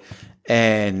wants it.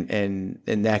 And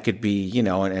that could be,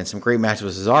 and some great matches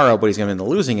with Cesaro, but he's going to be in the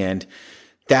losing end.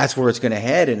 That's where it's going to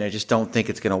head. And I just don't think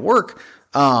it's going to work.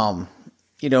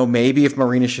 Maybe if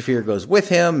Marina Shafir goes with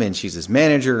him and she's his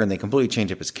manager and they completely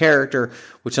change up his character,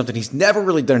 which is something he's never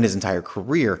really done in his entire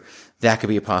career, that could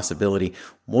be a possibility.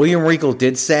 William Regal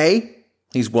did say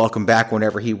he's welcome back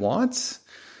whenever he wants.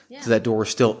 Yeah. So that door is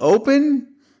still open.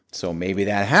 So maybe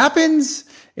that happens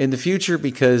in the future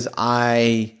because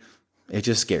it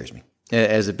just scares me.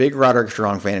 As a big Roderick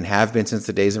Strong fan and have been since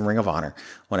the days in Ring of Honor,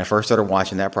 when I first started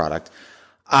watching that product,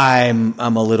 I'm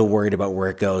a little worried about where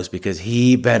it goes because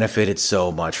he benefited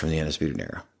so much from the Undisputed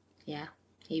Era. Yeah,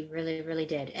 he really, really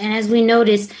did. And as we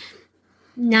noticed,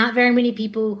 not very many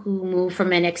people who move from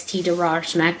NXT to Raw or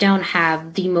SmackDown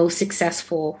have the most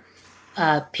successful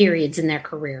periods in their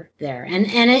career there. And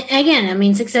again, I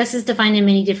mean, success is defined in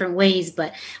many different ways,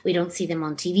 but we don't see them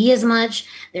on TV as much.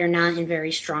 They're not in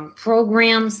very strong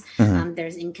programs.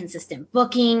 There's inconsistent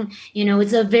booking. You know,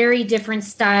 it's a very different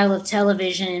style of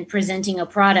television and presenting a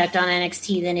product on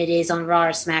NXT than it is on Raw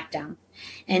or SmackDown.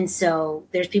 And so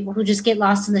there's people who just get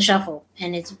lost in the shuffle,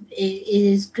 and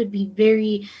it could be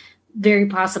very, very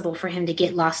possible for him to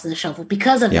get lost in the shuffle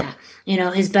because of that. You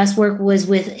know, his best work was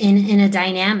in a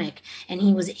dynamic, and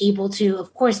he was able to,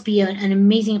 of course, be an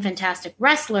amazing, fantastic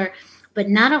wrestler, but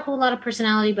not a whole lot of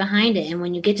personality behind it. And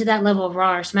when you get to that level of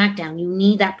Raw or SmackDown, you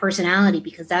need that personality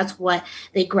because that's what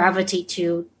they gravitate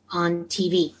to on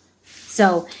TV.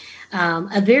 So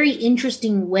a very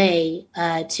interesting way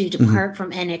to depart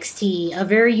from NXT, a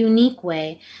very unique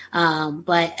way.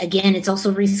 But again, it's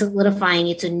also re-solidifying.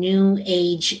 It's a new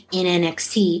age in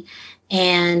NXT.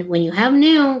 And when you have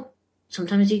new,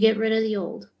 sometimes you get rid of the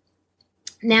old.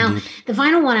 Now, the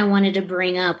final one I wanted to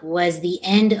bring up was the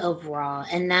end of Raw.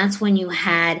 And that's when you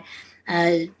had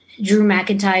Drew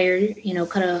McIntyre, you know,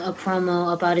 cut a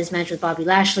promo about his match with Bobby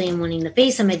Lashley and wanting to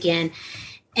face him again.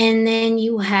 And then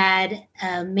you had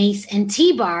Mace and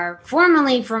T-Bar,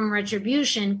 formerly from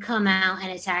Retribution, come out and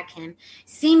attack him,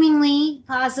 seemingly,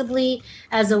 possibly,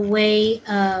 as a way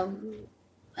of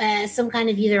some kind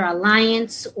of either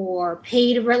alliance or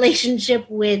paid relationship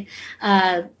with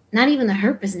not even the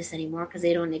Hurt Business anymore because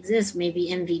they don't exist, maybe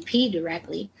MVP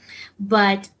directly.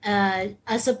 But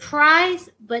a surprise,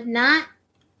 but not,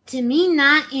 to me,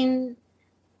 not in...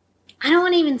 I don't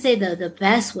want to even say the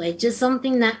best way, just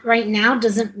something that right now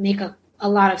doesn't make a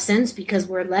lot of sense because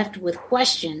we're left with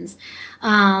questions.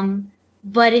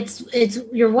 But it's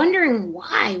you're wondering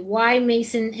why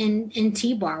Mason and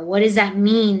T-Bar? What does that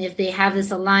mean if they have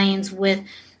this alliance with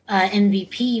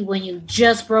MVP when you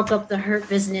just broke up the Hurt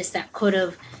Business that could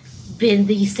have been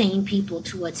the same people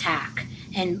to attack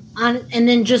and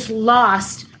then just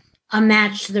lost a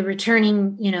match to the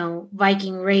returning, you know,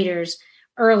 Viking Raiders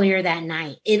earlier that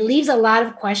night? It leaves a lot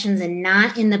of questions and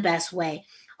not in the best way.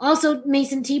 Also,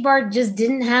 Mason T-Bar just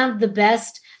didn't have the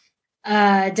best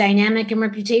dynamic and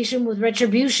reputation with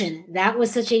Retribution. That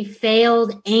was such a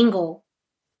failed angle.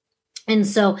 And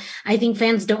so I think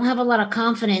fans don't have a lot of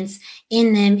confidence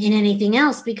in them in anything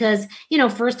else because, you know,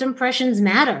 first impressions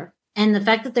matter. And the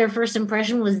fact that their first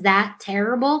impression was that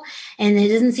terrible and it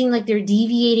doesn't seem like they're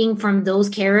deviating from those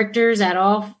characters at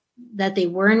all that they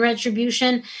were in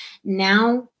Retribution,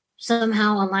 now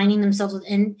somehow aligning themselves with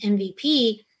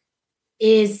MVP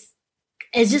is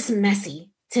just messy.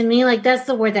 To me, like that's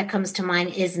the word that comes to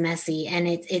mind is messy. And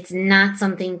it's not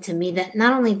something to me that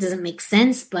not only doesn't make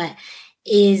sense, but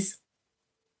is,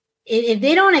 if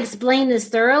they don't explain this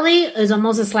thoroughly, is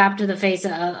almost a slap to the face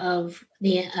of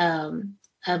the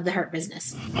Hurt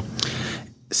Business.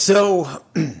 So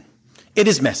it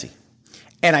is messy.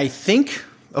 And I think,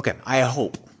 I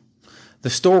hope the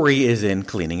story is in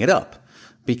cleaning it up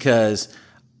because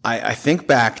I think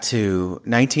back to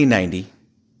 1990.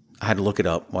 I had to look it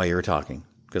up while you were talking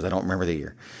because I don't remember the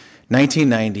year.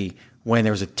 1990, when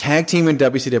there was a tag team in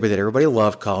WCW that everybody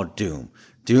loved called Doom.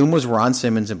 Doom was Ron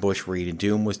Simmons and Bush Reed, and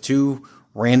Doom was two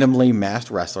randomly masked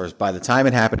wrestlers. By the time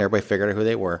it happened, everybody figured out who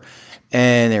they were.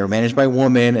 And they were managed by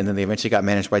women, and then they eventually got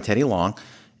managed by Teddy Long.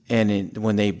 And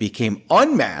when they became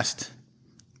unmasked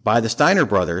by the Steiner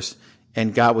brothers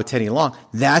and got with Teddy Long,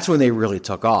 that's when they really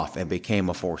took off and became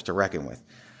a force to reckon with.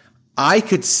 I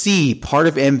could see part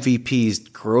of MVP's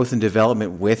growth and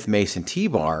development with Mason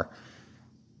T-Bar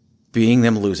being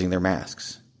them losing their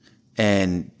masks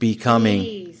and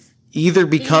becoming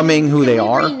becoming who they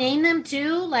are. Can we rename them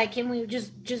too? Like, can we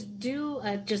just do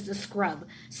just a scrub?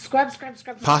 Scrub.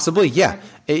 Possibly, yeah.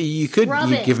 You could Scrub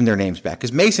give them their names back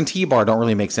because Mason T-Bar don't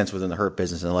really make sense within the Hurt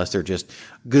Business unless they're just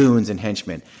goons and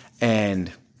henchmen.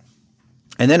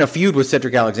 And then a feud with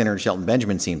Cedric Alexander and Shelton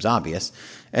Benjamin seems obvious.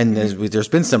 And there's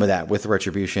been some of that with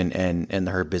Retribution and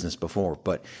the Hurt Business before.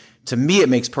 But to me, it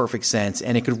makes perfect sense.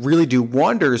 And it could really do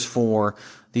wonders for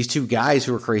these two guys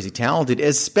who are crazy talented,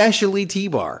 especially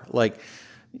T-Bar. Like,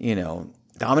 you know,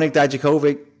 Dominik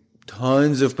Dijakovic,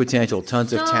 tons of potential,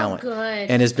 tons of talent. Good.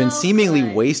 And has been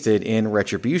seemingly wasted in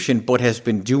Retribution, but has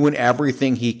been doing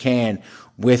everything he can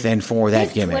with and for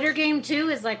that gimmick. Twitter game too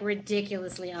is like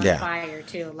ridiculously on fire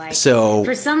too. Like, so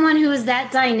for someone who is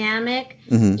that dynamic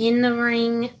in the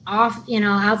ring,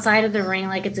 outside of the ring,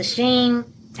 like it's a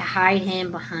shame to hide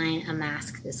him behind a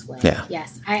mask this way. Yeah.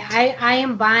 Yes, I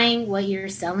am buying what you're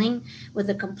selling with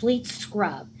a complete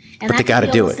scrub. And but they got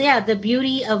to do it. Yeah, the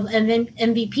beauty of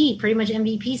MVP, pretty much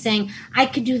MVP saying, I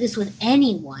could do this with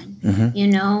anyone. Mm-hmm. You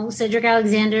know, Cedric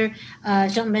Alexander,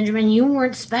 Shelton Benjamin, you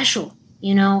weren't special.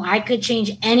 You know, I could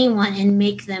change anyone and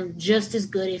make them just as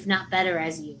good, if not better,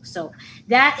 as you. So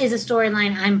that is a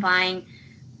storyline I'm buying,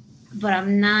 but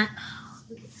I'm not.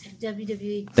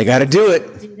 WWE. They got to do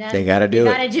it. They got to do it.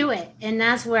 Got to do it, and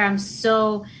that's where I'm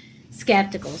so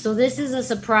skeptical. So this is a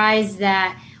surprise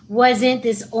that wasn't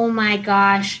this. Oh my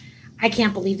gosh, I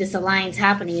can't believe this alliance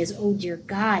happening. Is oh dear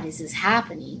God, is this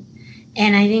happening?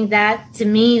 And I think that, to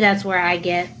me, that's where I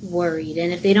get worried.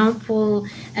 And if they don't pull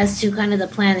as to kind of the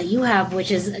plan that you have,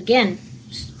 which is, again,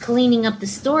 cleaning up the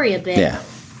story a bit,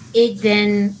 it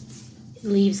then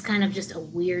leaves kind of just a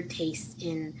weird taste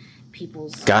in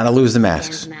people's... Gotta lose the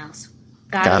masks.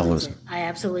 Gotta lose it. I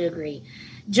absolutely agree.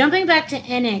 Jumping back to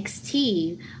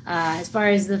NXT, as far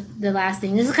as the last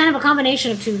thing, this is kind of a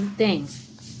combination of two things.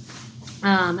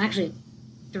 Actually,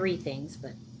 three things,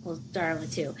 but... we'll start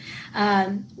with two.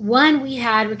 One, we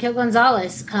had Raquel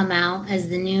Gonzalez come out as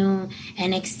the new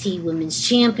NXT Women's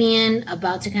Champion,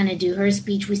 about to kind of do her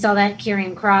speech. We saw that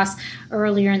Karrion Kross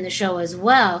earlier in the show as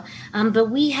well.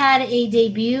 But we had a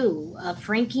debut of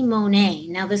Frankie Monet.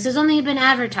 Now, this has only been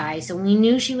advertised, so we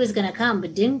knew she was going to come,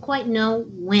 but didn't quite know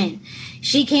when.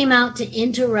 She came out to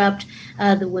interrupt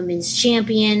the women's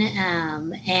champion,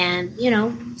 and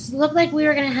looked like we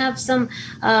were going to have some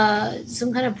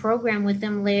kind of program with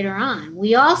them later on.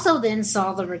 We also then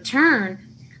saw the return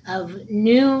of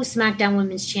new SmackDown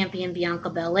Women's Champion Bianca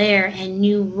Belair and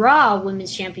new Raw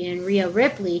Women's Champion Rhea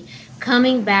Ripley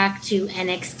coming back to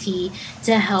NXT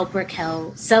to help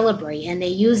Raquel celebrate. And they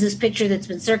use this picture that's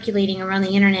been circulating around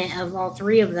the internet of all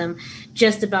three of them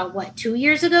just about 2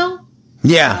 years ago?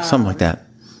 Yeah, something like that.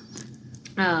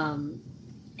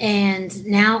 And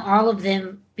now all of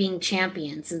them being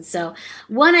champions. And so,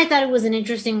 one, I thought it was an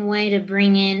interesting way to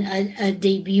bring in a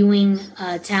debuting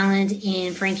talent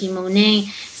in Frankie Monet,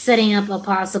 setting up a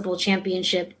possible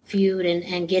championship feud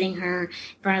and getting her in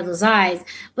front of those eyes.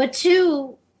 But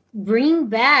two, bring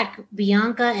back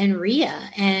Bianca and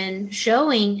Rhea and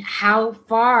showing how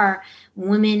far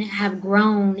women have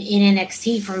grown in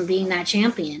NXT from being that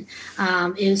champion.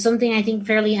 It was something I think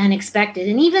fairly unexpected.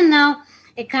 And even though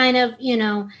it kind of,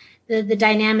 the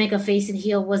dynamic of face and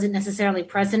heel wasn't necessarily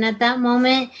present at that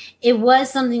moment, it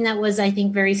was something that was, I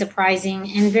think, very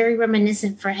surprising and very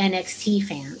reminiscent for NXT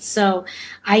fans. So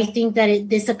I think that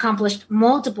this accomplished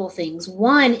multiple things.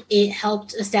 One, it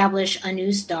helped establish a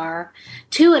new star.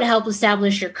 Two, it helped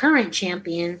establish your current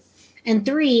champion. And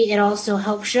three, it also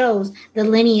helped shows the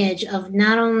lineage of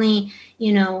not only,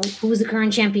 who the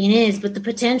current champion is, but the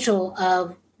potential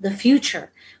of the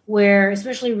future, where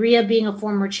especially Rhea being a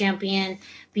former champion,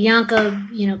 Bianca,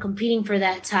 competing for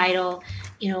that title,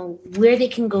 where they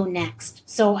can go next.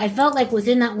 So I felt like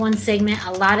within that one segment,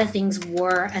 a lot of things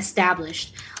were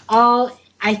established. All,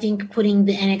 I think, putting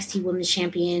the NXT Women's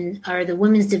Champion or the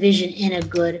women's division in a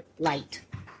good light.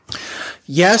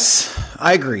 Yes,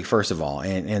 I agree, first of all.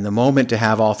 And the moment to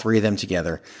have all three of them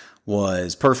together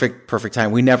was perfect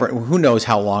time. Who knows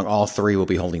how long all three will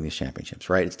be holding these championships,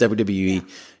 right? It's WWE. Yeah.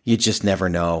 You just never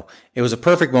know. It was a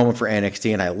perfect moment for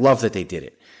NXT, and I love that they did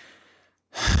it.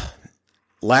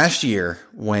 Last year,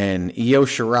 when Io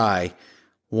Shirai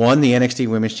won the NXT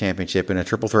Women's Championship in a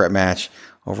triple threat match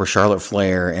over Charlotte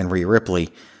Flair and Rhea Ripley,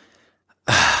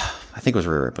 I think it was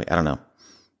Rhea Ripley. I don't know.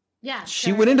 Yeah.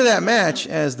 She went into that match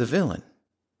as the villain.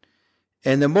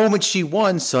 And the moment she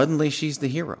won, suddenly she's the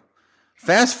hero.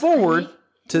 Fast forward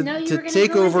to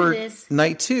take over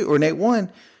night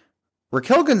one.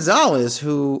 Raquel Gonzalez,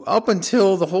 who up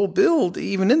until the whole build,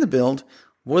 even in the build,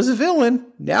 was a villain.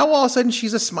 Now all of a sudden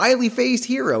she's a smiley-faced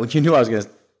hero. And you knew I was going to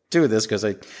do this because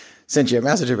I sent you a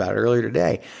message about it earlier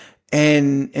today.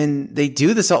 And they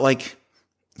do this all like,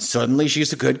 suddenly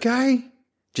she's a good guy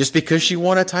just because she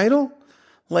won a title?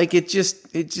 Like it's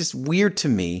just weird to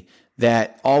me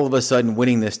that all of a sudden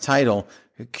winning this title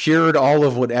cured all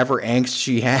of whatever angst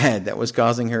she had that was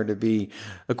causing her to be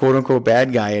a quote unquote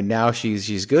bad guy. And now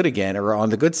she's good again, or on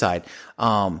the good side.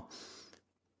 And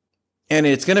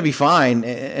it's going to be fine.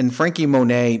 And Frankie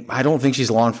Monet, I don't think she's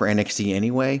long for NXT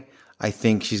anyway. I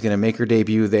think she's going to make her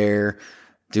debut there,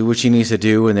 do what she needs to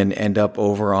do, and then end up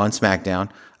over on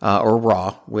SmackDown, or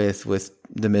Raw with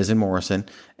The Miz and Morrison,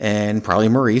 and probably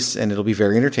Maurice, and it'll be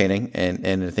very entertaining,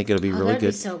 and I think it'll be really good.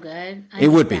 Be so good. It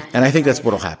would be, and I think that's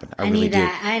what'll happen. I really do.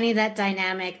 I need that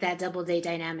dynamic, that double date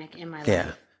dynamic in my life.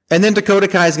 Yeah, And then Dakota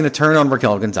Kai is going to turn on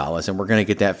Raquel Gonzalez, and we're going to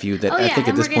get that feud that I think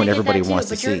at this point everybody wants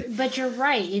to see. But you're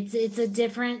right; it's a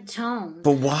different tone.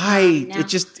 But why? It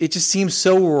just seems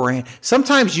so random.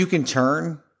 Sometimes you can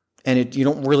turn, and you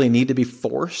don't really need to be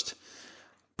forced.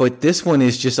 But this one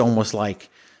is just almost like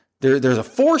there's a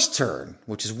forced turn,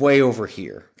 which is way over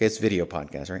here. Okay, it's video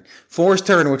podcast, right? Forced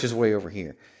turn, which is way over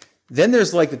here. Then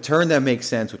there's like the turn that makes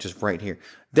sense, which is right here.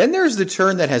 Then there's the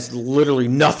turn that has literally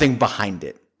nothing behind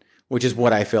it, which is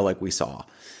what I feel like we saw.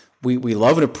 We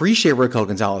love and appreciate Raquel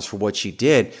Gonzalez for what she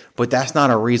did, but that's not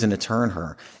a reason to turn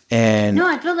her. And no,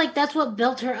 I feel like that's what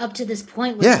built her up to this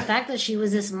point was the fact that she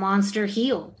was this monster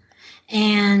heel.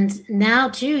 And now,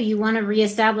 too, you want to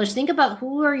reestablish. Think about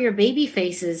who are your baby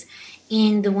faces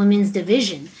in the women's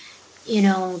division. You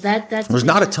know, that's there's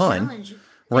not a ton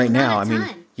right now. I mean,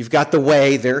 you've got the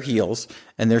Way, they're heels,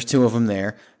 and there's two of them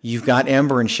there. You've got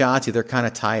Ember and Shotzi, they're kind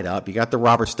of tied up. You got the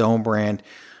Robert Stone brand.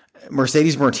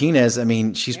 Mercedes Martinez, I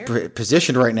mean, she's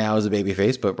positioned right now as a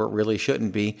babyface, but really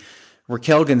shouldn't be.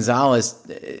 Raquel Gonzalez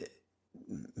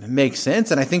makes sense,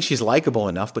 and I think she's likable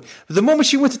enough. But the moment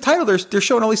she went to title, they're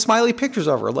showing all these smiley pictures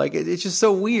of her. Like, it's just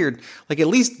so weird. Like, at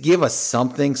least give us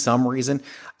something, some reason.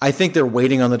 I think they're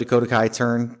waiting on the Dakota Kai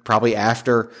turn, probably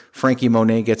after Frankie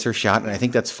Monet gets her shot, and I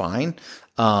think that's fine.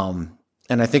 And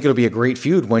I think it'll be a great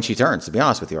feud when she turns, to be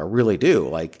honest with you. I really do.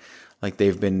 Like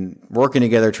they've been working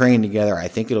together, training together. I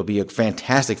think it'll be a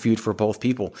fantastic feud for both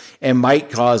people and might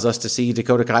cause us to see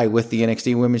Dakota Kai with the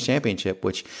NXT Women's Championship,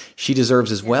 which she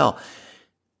deserves as well.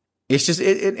 It's just,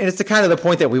 it's the kind of the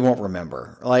point that we won't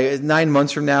remember. Like 9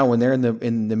 months from now, when they're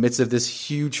in the midst of this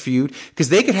huge feud, because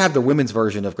they could have the women's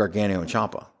version of Gargano and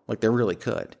Ciampa, like they really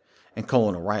could, and Cole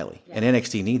and O'Reilly, and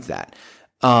NXT needs that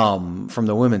from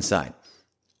the women's side.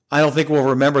 I don't think we'll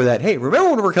remember that. Hey, remember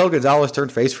when Raquel Gonzalez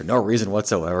turned face for no reason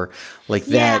whatsoever? Like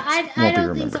that won't be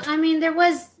remembered. Think so. I mean,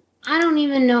 I don't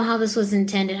even know how this was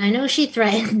intended. I know she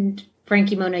threatened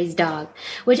Frankie Monet's dog,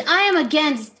 which I am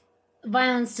against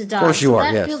violence to dogs. Of course you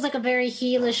are, That feels like a very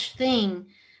heelish thing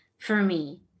for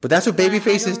me. But that's what baby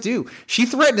faces do. She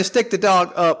threatened to stick the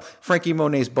dog up Frankie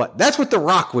Monet's butt. That's what The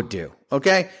Rock would do,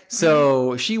 okay?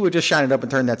 So she would just shine it up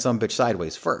and turn that sumbitch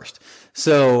sideways first.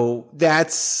 So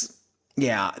that's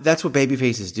what baby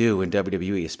faces do in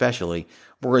WWE especially,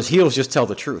 whereas heels just tell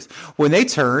the truth. When they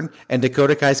turn and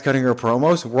Dakota Kai's cutting her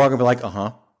promos, we're all going to be like,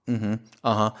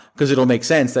 because it'll make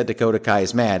sense that Dakota Kai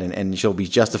is mad and she'll be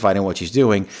justified in what she's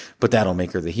doing, but that'll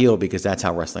make her the heel because that's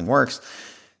how wrestling works.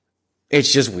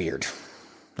 It's just weird.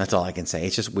 That's all I can say.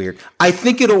 It's just weird. I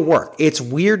think it'll work. It's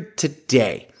weird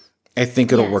today. I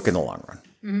think it'll work in the long run.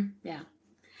 Mm-hmm. Yeah.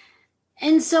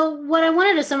 And so what I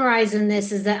wanted to summarize in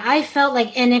this is that I felt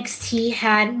like NXT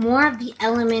had more of the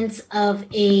elements of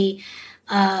a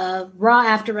Raw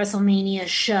after WrestleMania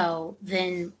show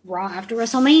than Raw after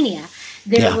WrestleMania.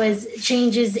 There was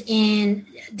changes in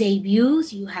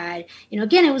debuts. You had,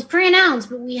 again, it was pre-announced,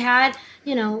 but we had,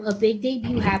 a big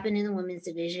debut happen in the women's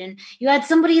division. You had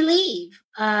somebody leave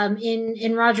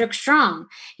in Roderick Strong.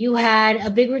 You had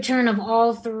a big return of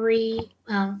all three,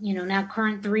 now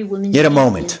current three women's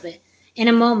champions. In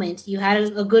a moment, you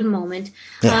had a good moment.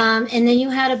 Yeah. And then you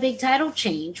had a big title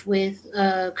change with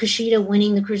Kushida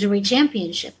winning the Cruiserweight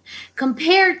Championship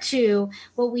compared to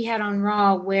what we had on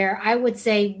Raw, where I would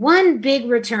say one big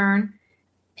return,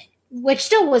 which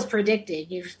still was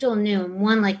predicted. You still knew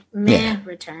one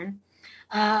return.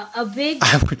 A big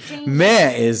change.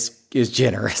 Meh is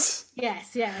generous.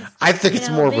 Yes. I think it's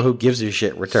more of a who gives a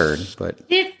shit return, but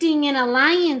shifting in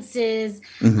alliances,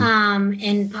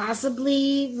 and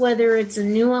possibly whether it's a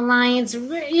new alliance,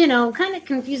 kind of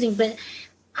confusing. But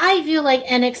I feel like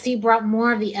NXT brought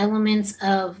more of the elements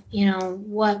of,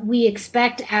 what we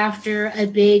expect after a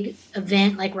big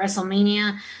event like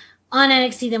WrestleMania on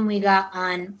NXT than we got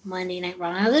on Monday Night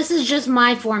Raw. Now, this is just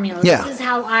my formula. Yeah. This is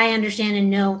how I understand and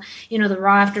know, the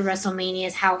Raw after WrestleMania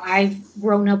is how I've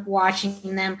grown up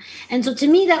watching them. And so to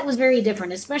me, that was very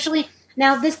different, especially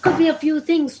now this could be a few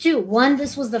things too. One,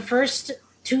 this was the first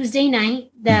Tuesday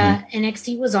night that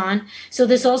NXT was on. So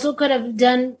this also could have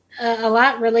done a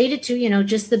lot related to,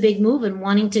 just the big move and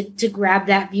wanting to grab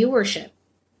that viewership.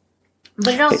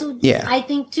 But it also, I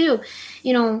think too,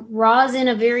 Raw's in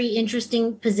a very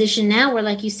interesting position now where,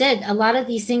 like you said, a lot of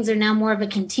these things are now more of a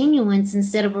continuance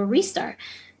instead of a restart.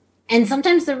 And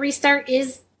sometimes the restart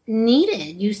is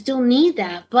needed. You still need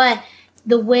that. But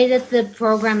the way that the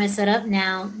program is set up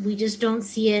now, we just don't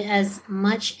see it as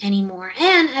much anymore.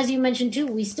 And as you mentioned too,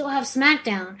 we still have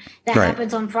SmackDown that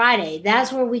happens on Friday.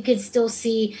 That's where we could still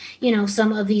see,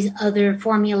 some of these other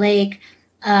formulaic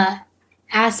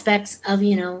aspects of,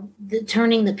 you know,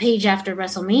 turning the page after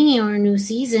WrestleMania or a new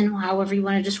season, however you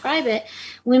want to describe it,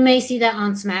 we may see that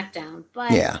on SmackDown.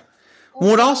 But yeah.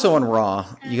 Well, and also on Raw,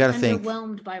 you got to think.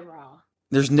 Underwhelmed by Raw.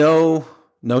 There's no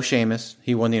Sheamus.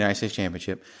 He won the United States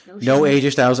Championship. No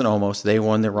AJ Styles and Omos. They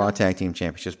won the Raw Tag Team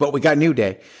Championships. But we got New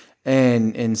Day.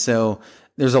 And so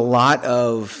there's a lot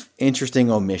of interesting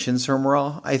omissions from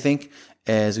Raw, I think,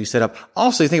 as we set up.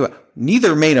 Also, you think about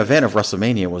neither main event of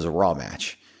WrestleMania was a Raw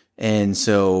match. And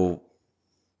so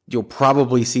you'll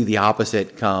probably see the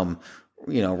opposite come,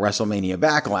 you know, WrestleMania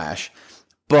Backlash.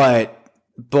 But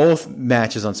both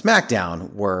matches on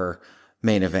SmackDown were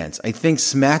main events. I think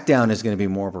SmackDown is going to be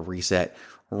more of a reset.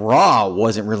 Raw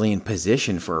wasn't really in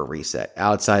position for a reset.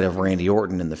 Outside of Randy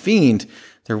Orton and The Fiend,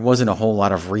 there wasn't a whole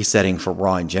lot of resetting for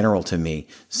Raw in general to me.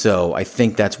 So I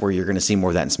think that's where you're going to see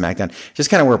more of that in SmackDown. Just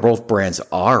kind of where both brands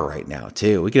are right now,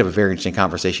 too. We could have a very interesting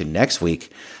conversation next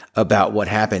week about what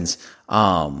happens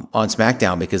on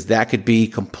SmackDown, because that could be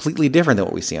completely different than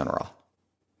what we see on Raw.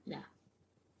 Yeah.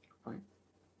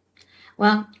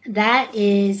 Well, that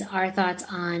is our thoughts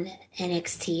on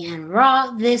NXT and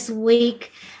Raw this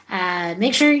week.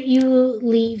 Make sure you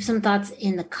leave some thoughts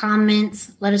in the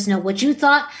comments. Let us know what you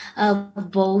thought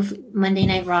of both Monday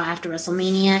Night Raw after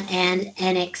WrestleMania and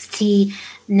NXT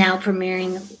now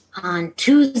premiering on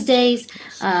Tuesdays.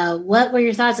 What were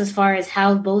your thoughts as far as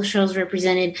how both shows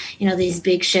represented, you know, these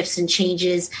big shifts and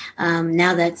changes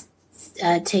now that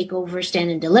TakeOver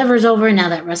Stand and Deliver's over, now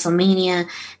that WrestleMania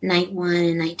Night 1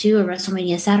 and Night 2 or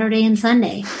WrestleMania Saturday and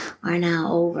Sunday are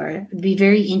now over? I'd be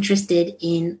very interested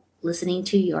in listening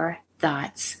to your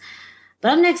thoughts.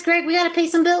 But up next, Greg, we got to pay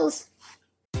some bills.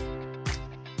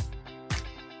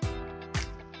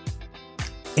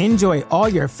 Enjoy all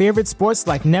your favorite sports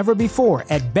like never before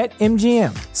at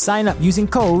BetMGM. Sign up using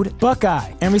code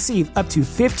Buckeye and receive up to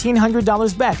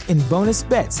 $1,500 back in bonus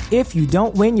bets if you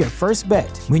don't win your first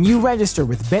bet. When you register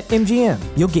with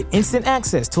BetMGM, you'll get instant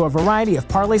access to a variety of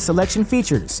parlay selection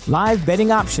features, live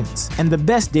betting options, and the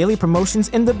best daily promotions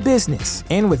in the business.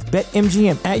 And with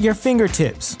BetMGM at your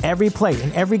fingertips, every play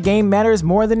and every game matters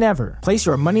more than ever. Place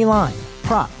your money line,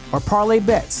 prop, or parlay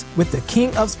bets with the king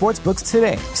of sportsbooks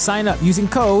today. Sign up using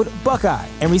code Buckeye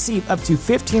and receive up to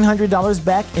 $1,500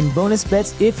 back in bonus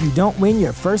bets if you don't win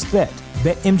your first bet.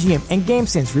 BetMGM and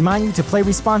GameSense remind you to play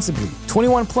responsibly.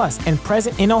 21 plus and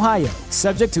present in Ohio,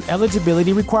 subject to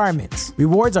eligibility requirements.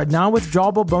 Rewards are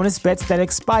non-withdrawable bonus bets that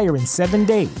expire in 7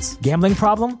 days. Gambling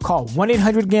problem? Call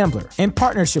 1-800-GAMBLER in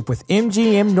partnership with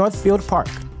MGM Northfield Park.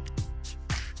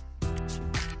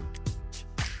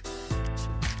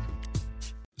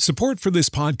 Support for this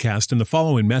podcast and the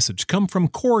following message come from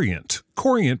Corient.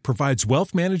 Corient provides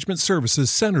wealth management services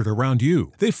centered around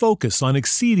you. They focus on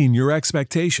exceeding your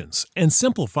expectations and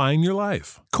simplifying your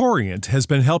life. Corient has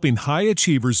been helping high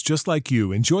achievers just like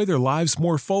you enjoy their lives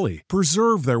more fully,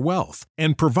 preserve their wealth,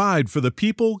 and provide for the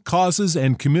people, causes,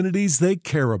 and communities they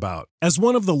care about. As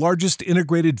one of the largest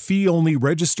integrated fee-only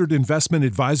registered investment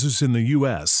advisors in the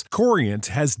U.S., Corient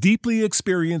has deeply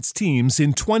experienced teams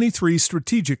in 23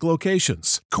 strategic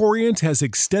locations. Corient has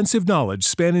extensive knowledge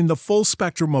spanning the full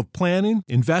spectrum of planning,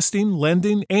 investing,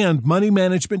 lending, and money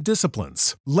management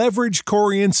disciplines. Leverage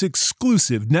Corient's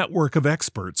exclusive network of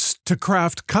experts to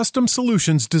craft custom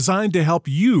solutions designed to help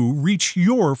you reach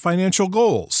your financial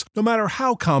goals, no matter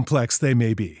how complex they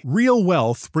may be. Real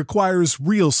wealth requires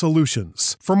real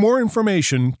solutions. For more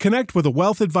information, connect with a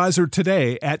wealth advisor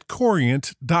today at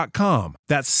Corient.com.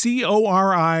 That's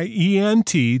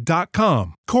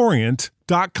Corient.com.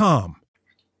 Corient.com.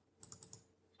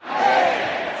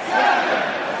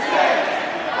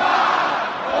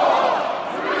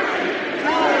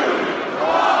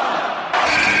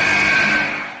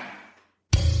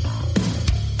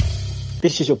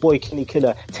 This is your boy Kenny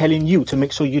Killer telling you to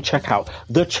make sure you check out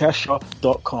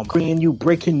thechairshot.com, bringing you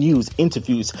breaking news,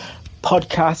 interviews,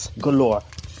 podcasts galore,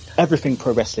 everything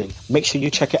pro wrestling. Make sure you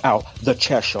check it out,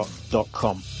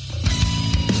 thechairshot.com.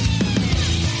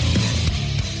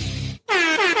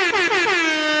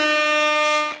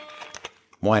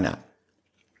 Why not?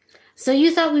 So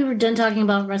you thought we were done talking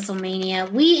about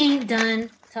WrestleMania. We ain't done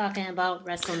talking about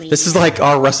WrestleMania. This is like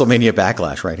our WrestleMania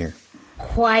backlash right here.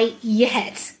 Quite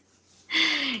yet.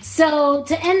 So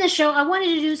to end the show, I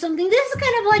wanted to do something. This is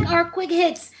kind of like our quick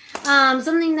hits.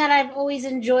 Something that I've always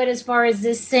enjoyed as far as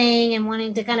this saying and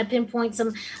wanting to kind of pinpoint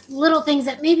some little things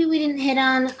that maybe we didn't hit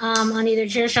on either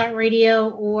Chairshot Radio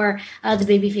or the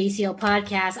Babyface Heel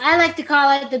podcast. I like to call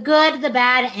it the good, the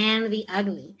bad, and the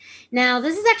ugly. Now,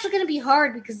 this is actually going to be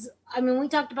hard because, I mean, we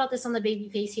talked about this on the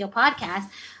Babyface Heel podcast.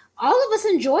 All of us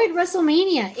enjoyed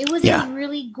WrestleMania. It was a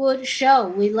really good show.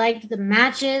 We liked the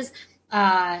matches.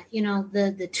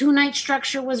 The 2-night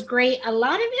structure was great. A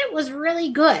lot of it was really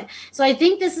good. So I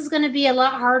think this is going to be a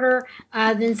lot harder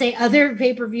than, say, other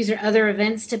pay-per-views or other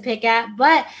events to pick at.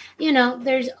 But,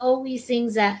 there's always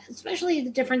things that, especially the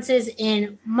differences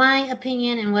in my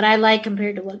opinion and what I like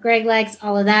compared to what Greg likes,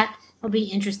 all of that will be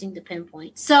interesting to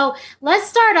pinpoint. So let's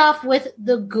start off with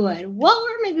the good. What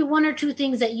were maybe one or two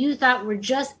things that you thought were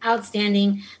just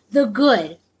outstanding, the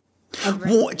good of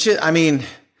wrestling?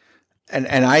 And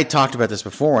I talked about this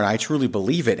before, and I truly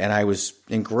believe it, and I was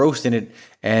engrossed in it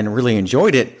and really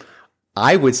enjoyed it.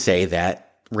 I would say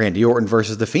that Randy Orton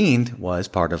versus The Fiend was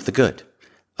part of the good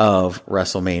of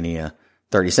WrestleMania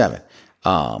 37.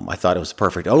 I thought it was a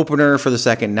perfect opener for the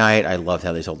second night. I loved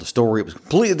how they told the story. It was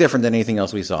completely different than anything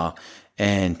else we saw,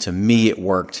 and to me, it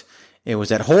worked. It was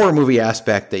that horror movie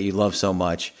aspect that you love so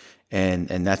much, and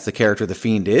that's the character The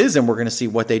Fiend is, and we're going to see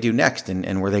what they do next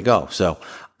and where they go. So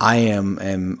I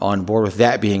am on board with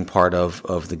that being part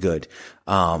of the good.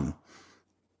 A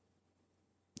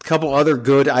couple other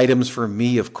good items for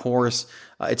me, of course.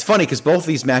 It's funny because both of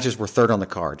these matches were third on the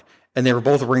card, and they were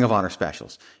both Ring of Honor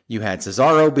specials. You had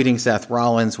Cesaro beating Seth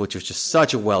Rollins, which was just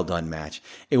such a well-done match.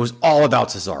 It was all about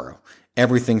Cesaro.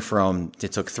 Everything from,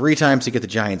 it took 3 times to get the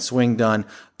giant swing done,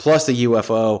 plus the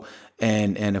UFO,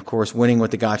 and of course, winning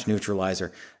with the Gotch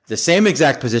neutralizer. The same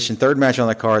exact position, third match on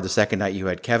the card. The second night, you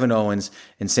had Kevin Owens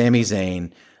and Sami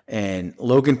Zayn, and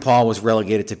Logan Paul was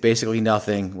relegated to basically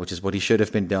nothing, which is what he should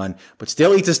have been done, but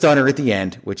still eats a stunner at the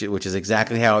end, which is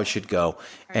exactly how it should go.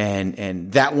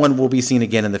 And that one will be seen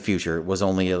again in the future. It was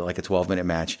only like a 12-minute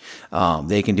match.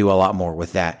 They can do a lot more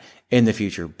with that in the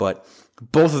future, but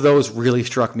both of those really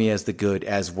struck me as the good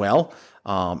as well.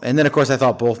 And then, of course, I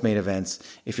thought both main events,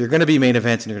 if you're going to be main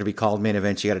events and you're going to be called main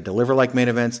events, you got to deliver like main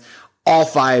events. All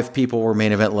 5 people were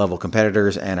main event level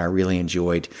competitors, and I really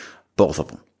enjoyed both of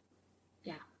them.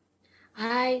 Yeah,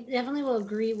 I definitely will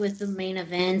agree with the main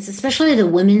events, especially the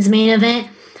women's main event.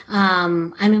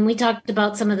 We talked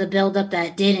about some of the buildup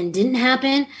that did and didn't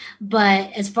happen,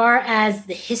 but as far as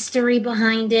the history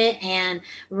behind it, and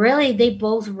really they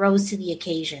both rose to the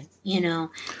occasion, and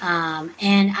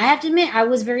I have to admit, I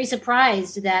was very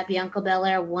surprised that Bianca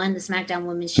Belair won the SmackDown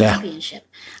Women's Championship.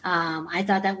 I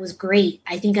thought that was great.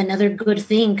 I think another good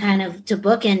thing kind of to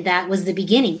bookend that was the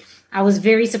beginning. I was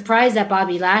very surprised that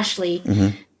Bobby Lashley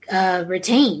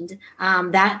retained.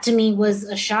 That to me was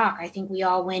a shock. I think we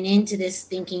all went into this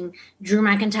thinking Drew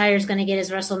McIntyre is going to get his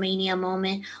WrestleMania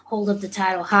moment, hold up the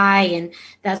title high, and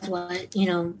that's what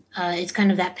it's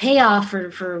kind of that payoff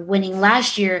for winning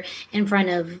last year in front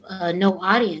of no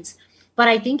audience. But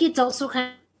I think it's also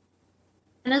kind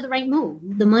of the right move.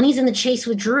 The money's in the chase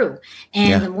with Drew,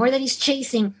 and the more that he's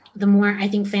chasing, the more I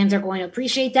think fans are going to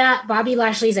appreciate that. Bobby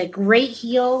Lashley's a great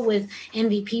heel with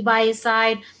MVP by his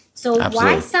side. So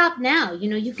Absolutely. Why stop now?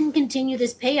 You can continue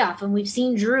this payoff, and we've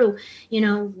seen Drew,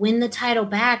 win the title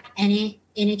back, and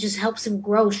it just helps him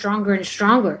grow stronger and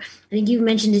stronger. I think you've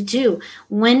mentioned it too.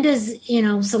 When does,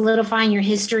 solidifying your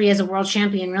history as a world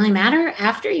champion really matter?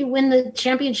 After you win the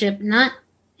championship, not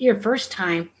your first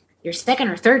time, your second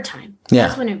or third time. Yeah.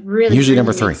 That's when it really, usually really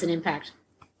number 3. makes an impact.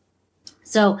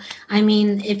 So,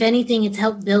 if anything, it's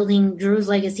helped building Drew's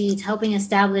legacy. It's helping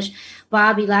establish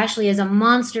Bobby Lashley as a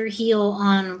monster heel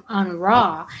on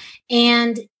Raw.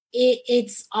 And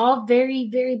it's all very,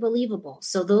 very believable.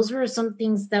 So those were some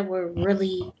things that were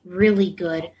really, really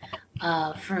good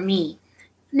for me.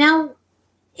 Now,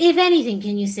 if anything,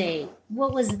 can you say,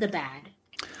 what was the bad?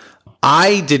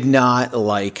 I did not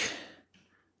like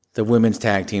the women's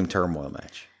tag team turmoil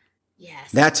match.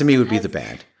 Yes. That to me would be the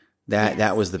bad.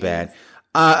 That was the bad.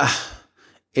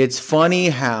 It's funny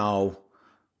how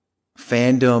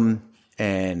fandom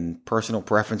and personal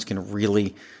preference can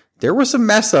really. There were some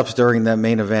mess ups during the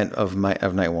main event of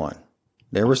night one.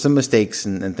 There were some mistakes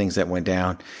and things that went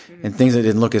down, and things that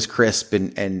didn't look as crisp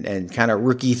and kind of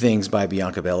rookie things by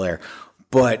Bianca Belair.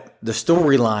 But the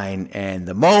storyline and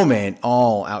the moment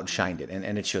all outshined it,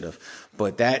 and it should have.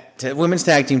 But that women's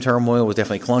tag team turmoil was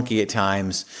definitely clunky at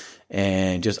times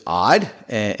and just odd.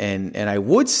 And I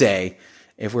would say,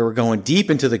 if we were going deep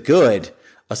into the good,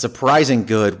 a surprising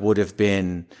good would have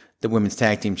been the women's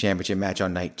tag team championship match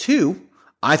on night 2.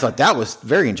 I thought that was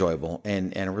very enjoyable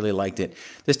and I really liked it.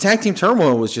 This tag team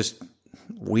turmoil was just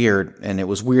weird, and it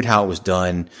was weird how it was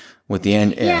done with the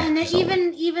end. Yeah, and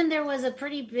even there was a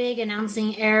pretty big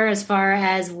announcing error as far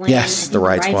as when the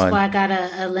Right Squad got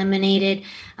eliminated,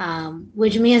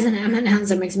 which me as an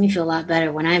announcer makes me feel a lot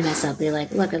better when I mess up. Be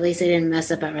like, look, at least they didn't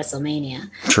mess up at WrestleMania.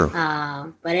 True.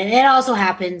 But it also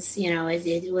happens,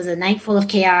 it was a night full of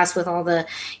chaos with all the,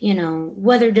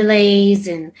 weather delays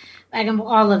and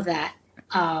all of that.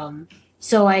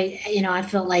 So I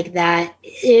felt like that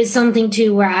is something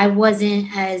too where I wasn't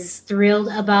as thrilled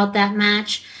about that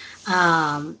match.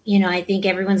 I think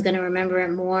everyone's going to remember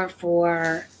it more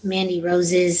for Mandy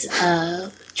Rose's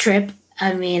trip.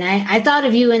 I mean, I thought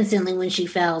of you instantly when she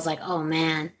fell. I was like, oh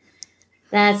man,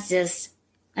 that's just,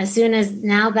 as soon as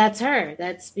now that's her.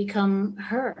 That's become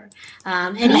her.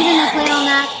 And even the play on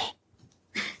that,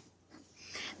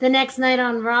 the next night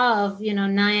on Raw of,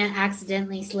 Nia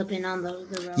accidentally slipping on the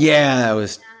rope. Yeah,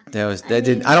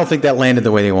 I don't think that landed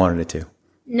the way they wanted it to.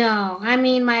 No, I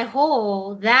mean,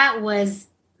 that was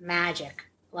magic.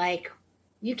 Like,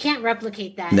 you can't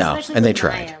replicate that. No, especially and they with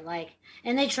tried. Nia.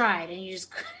 And they tried, and you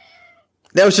just...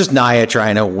 That was just Nia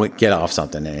trying to get off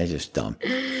something, and it's just dumb.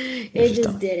 It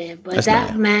just didn't. But That's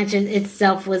that Nia. match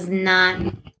itself was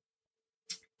not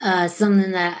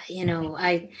something that,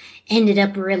 I ended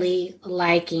up really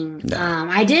liking. No.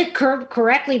 I did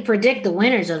correctly predict the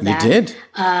winners of that. You did?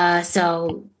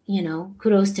 So,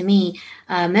 kudos to me.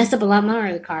 Messed up a lot more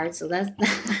of the cards, so that's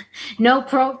no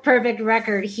perfect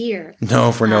record here.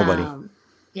 No, for nobody.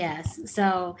 Yes.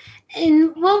 So,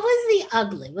 and what was the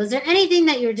ugly? Was there anything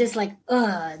that you're just like,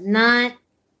 not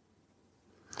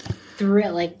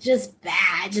thrill, like just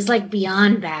bad, just like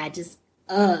beyond bad, just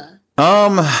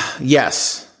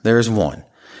Yes, there's one.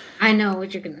 I know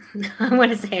what you're gonna. I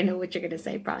want to say I know what you're gonna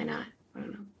say. Probably not. I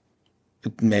don't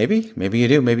know. Maybe you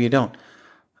do. Maybe you don't.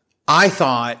 I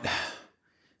thought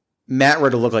Matt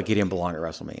Riddle looked like he didn't belong at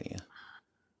WrestleMania.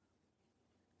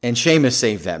 And Sheamus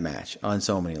saved that match on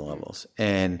so many levels.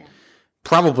 And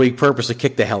probably purposely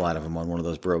kicked the hell out of him on one of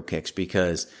those bro kicks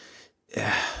because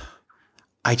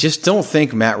I just don't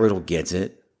think Matt Riddle gets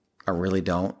it. I really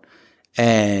don't.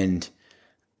 And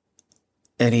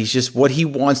he's just, what he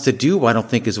wants to do, I don't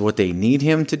think is what they need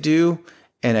him to do.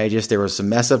 And there was some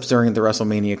mess ups during the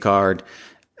WrestleMania card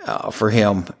for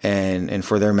him and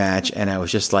for their match. And I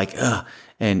was just like, ugh.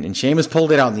 And Sheamus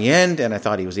pulled it out in the end, and I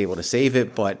thought he was able to save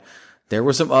it, but there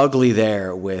was some ugly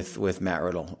there with Matt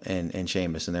Riddle and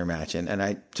Sheamus in their match.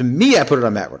 And to me, I put it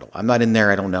on Matt Riddle. I'm not in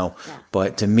there. I don't know. Yeah.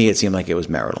 But to me, it seemed like it was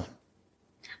Matt Riddle.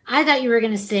 I thought you were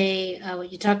going to say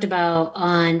what you talked about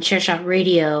on Chairshot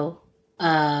Radio,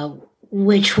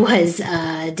 which was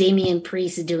Damian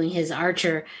Priest doing his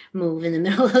Archer move in the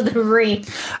middle of the ring.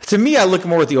 To me, I look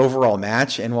more at the overall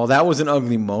match. And while that was an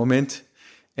ugly moment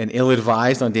and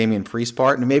ill-advised on Damian Priest's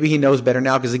part, and maybe he knows better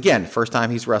now because, again, first time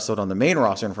he's wrestled on the main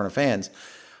roster in front of fans,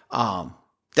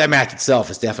 that match itself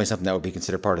is definitely something that would be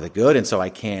considered part of the good, and so I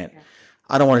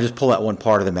don't want to just pull out one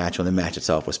part of the match when the match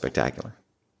itself was spectacular.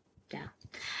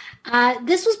 Yeah.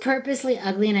 This was purposely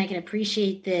ugly, and I can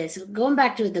appreciate this. Going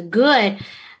back to the good,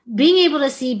 being able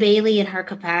to see Bayley in her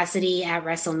capacity at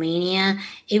WrestleMania,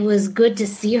 it was good to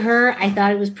see her. I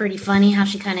thought it was pretty funny how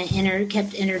she kind of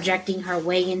kept interjecting her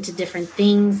way into different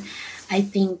things. I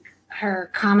think her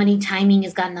comedy timing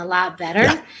has gotten a lot better.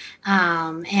 Yeah.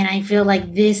 And I feel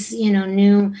like this,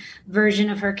 new version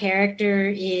of her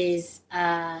character is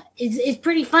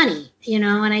pretty funny,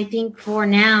 and I think for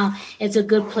now it's a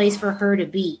good place for her to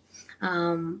be.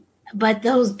 But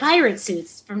those pirate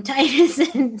suits from Titus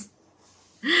and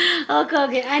Hulk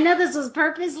Hogan, I know this was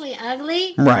purposely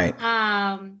ugly. Right.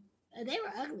 They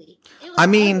were ugly.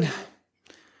 Ugly.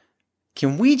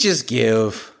 Can we just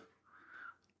give,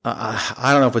 I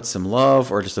don't know if it's some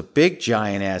love or just a big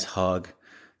giant ass hug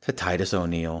to Titus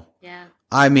O'Neil. Yeah.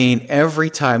 I mean, every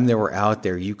time they were out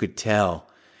there, you could tell,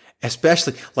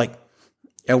 especially like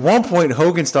at one point,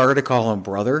 Hogan started to call him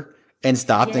brother and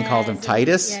stopped and called him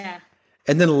Titus. Yeah.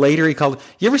 And then later he called,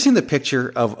 you ever seen the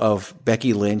picture of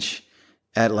Becky Lynch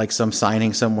at like some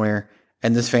signing somewhere,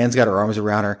 and this fan's got her arms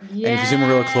around her, and if you zoom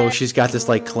real close, she's got this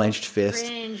like clenched fist.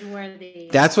 Cringe-worthy.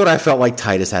 That's what I felt like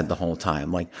Titus had the whole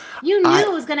time. Like, you knew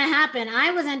it was going to happen.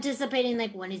 I was anticipating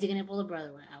like, when is he going to pull the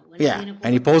brother out?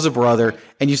 And he pulls a brother,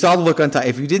 and you saw the look on Titus.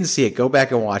 If you didn't see it, go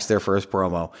back and watch their first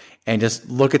promo, and just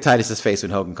look at Titus's face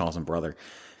when Hogan calls him brother.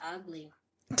 Ugly.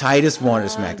 Titus wanted to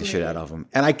smack the shit out of him,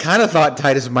 and I kind of thought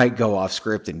Titus might go off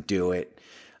script and do it.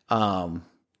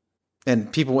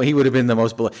 And he would have been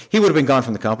he would have been gone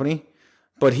from the company,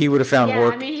 but he would have found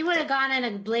work. I mean, he would have gone in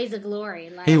a blaze of glory.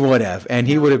 Like, he would have, and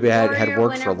he would have had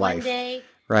work for life. Day,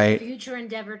 right? Future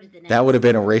endeavor to the next. That would have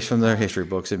been erased from the history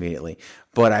books immediately.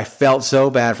 But I felt so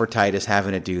bad for Titus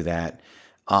having to do that.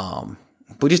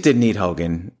 We just didn't need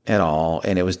Hogan at all,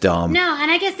 and it was dumb. No, and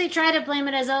I guess they try to blame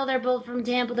it as, they're both from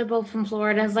Tampa, they're both from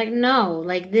Florida. I was like, no,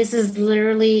 like this is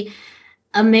literally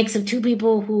a mix of two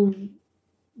people who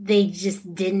they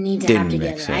just didn't need to have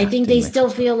together. I think they still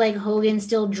feel like Hogan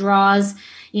still draws,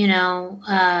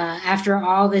 after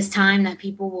all this time that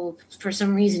people will, for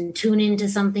some reason, tune into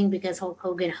something because Hulk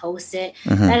Hogan hosts it.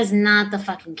 Mm-hmm. That is not the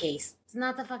fucking case. It's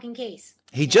not the fucking case.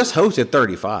 He just hosted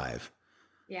 35.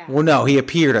 Yeah. Well, no, he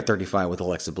appeared at 35 with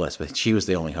Alexa Bliss, but she was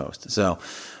the only host. So,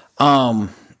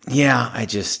 I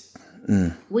just...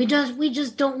 We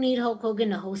just don't need Hulk Hogan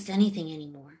to host anything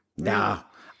anymore. Really. Nah.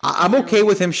 I'm okay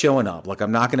with him showing up. Like,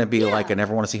 I'm not going to be like, I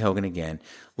never want to see Hogan again.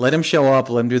 Let him show up.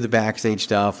 Let him do the backstage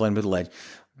stuff. Let him do the ledge.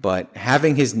 But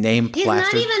having his name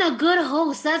plastered... He's not even a good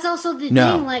host. That's also the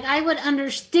thing. Like, I would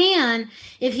understand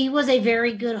if he was a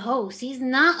very good host. He's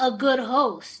not a good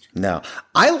host. No.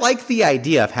 I like the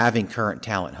idea of having current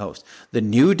talent host. The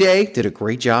New Day did a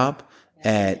great job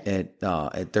at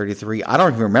 33. I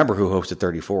don't even remember who hosted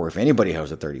 34, if anybody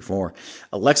hosted 34.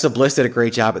 Alexa Bliss did a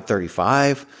great job at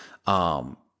 35.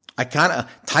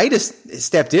 Titus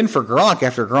stepped in for Gronk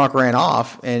after Gronk ran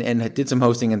off and did some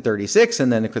hosting in 36,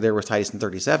 and then there was Titus in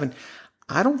 37.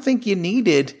 I don't think you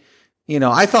needed,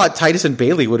 I thought Titus and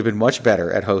Bayley would have been much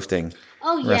better at hosting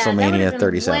WrestleMania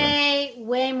 37.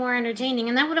 Way more entertaining.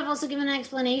 And that would have also given an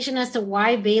explanation as to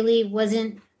why Bayley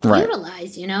wasn't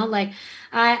utilized, Like,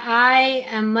 I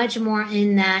am much more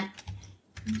in that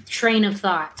train of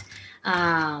thought.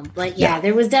 But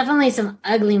there was definitely some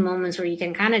ugly moments where you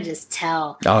can kind of just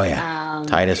tell. Oh yeah,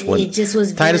 Titus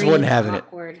wouldn't having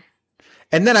awkward. It.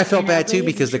 And then I felt bad too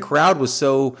because the crowd was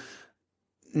so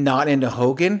not into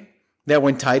Hogan that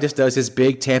when Titus does his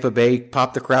big Tampa Bay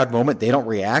pop the crowd moment, they don't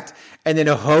react, and then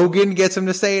Hogan gets him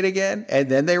to say it again, and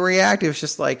then they react. It was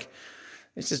just like,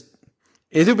 it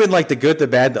would have been like the good, the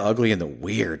bad, the ugly, and the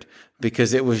weird,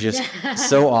 because it was just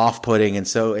so off-putting, and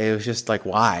so it was just like,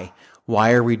 why?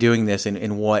 Why are we doing this?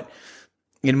 And what,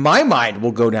 in my mind,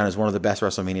 will go down as one of the best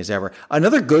WrestleManias ever.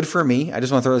 Another good for me, I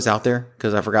just want to throw this out there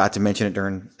because I forgot to mention it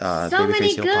during so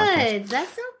many goods. Podcast.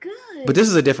 That's so good. But this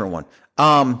is a different one.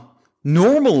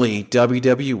 Normally,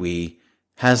 WWE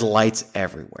has lights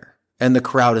everywhere, and the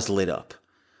crowd is lit up.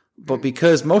 But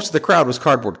because most of the crowd was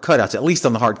cardboard cutouts, at least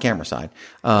on the hard camera side,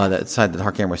 that side that the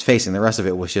hard camera was facing, the rest of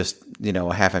it was just,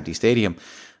 a half-empty stadium.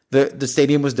 The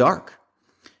stadium was dark.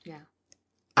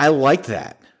 I liked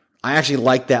that. I actually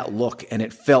liked that look, and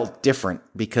it felt different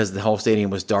because the whole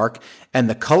stadium was dark, and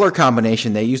the color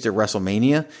combination they used at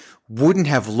WrestleMania wouldn't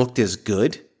have looked as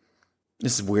good.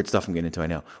 This is weird stuff I'm getting into, I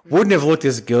know. Wouldn't have looked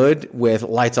as good with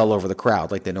lights all over the crowd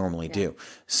like they normally do.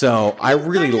 So I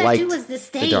really liked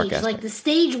the dark aspect. Like, the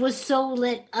stage was so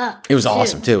lit up. It was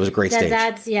awesome, too. It was a great stage.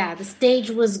 The stage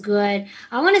was good.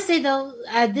 I want to say, though,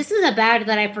 this is a bad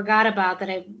that I forgot about that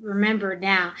I remembered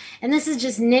now. And this is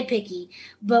just nitpicky.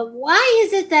 But why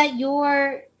is it that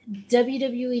your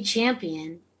WWE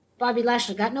champion, Bobby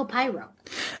Lashley, got no pyro?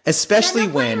 Especially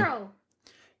when... Pyro.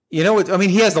 He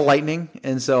has the lightning,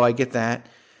 and so I get that.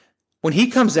 When he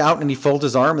comes out and he folds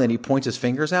his arm and then he points his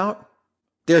fingers out,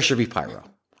 there should be pyro.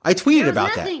 I tweeted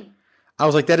about that. I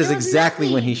was like, that is exactly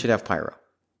when he should have pyro.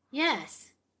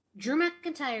 Yes. Drew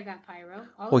McIntyre got pyro.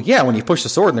 When you push the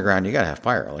sword in the ground, you got to have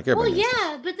pyro. Like everybody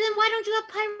but then why don't you have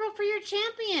pyro for your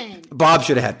champion? Bob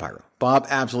should have had pyro. Bob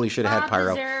absolutely should have had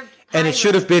pyro. And it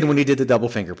should have been when he did the double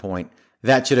finger point.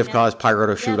 That should have caused pyro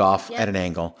to shoot off at an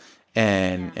angle.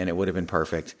 And it would have been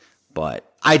perfect. But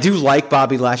I do like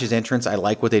Bobby Lashley's entrance. I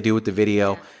like what they do with the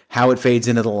video, how it fades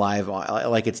into the live.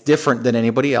 Like, it's different than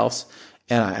anybody else.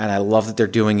 And I love that they're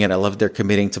doing it. I love that they're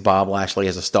committing to Bob Lashley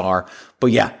as a star.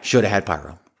 But should have had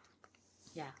pyro.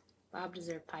 Yeah, Bob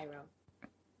deserved pyro.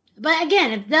 But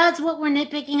again, if that's what we're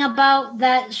nitpicking about,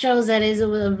 that shows that is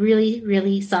a really,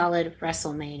 really solid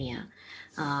WrestleMania.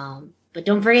 But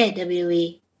don't forget,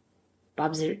 WWE,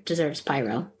 Bob deserves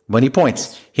pyro. When he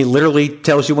points, he literally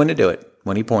tells you when to do it.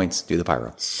 When he points, do the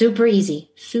pyro. Super easy.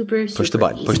 Super push the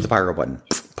button. Easy. Push the pyro button.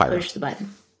 Pyro. Push the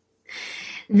button.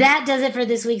 That does it for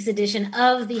this week's edition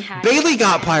of the Hack. Bayley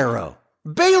got pyro.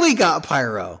 Bayley got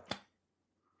pyro.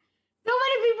 So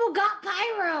many people got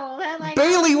pyro.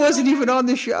 Bayley wasn't even on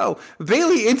the show.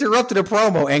 Bayley interrupted a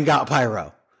promo and got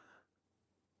pyro.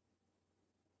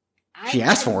 She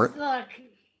asked for it. Look.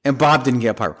 And Bob didn't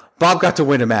get pyro. Bob got to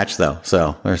win a match, though.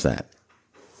 So there's that.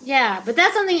 Yeah, but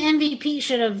that's something MVP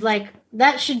should have,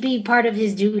 that should be part of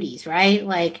his duties, right?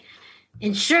 Like,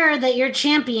 ensure that your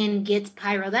champion gets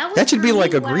pyro. That should be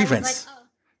like a grievance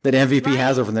that MVP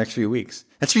has over the next few weeks.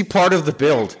 That should be part of the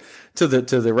build to the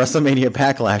WrestleMania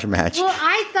Backlash match. Well,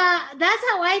 that's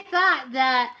how I thought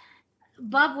that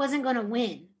Bob wasn't going to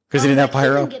win. Because he didn't have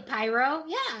pyro? He didn't get pyro.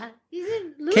 Yeah. He's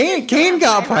in Kane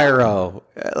got pyro.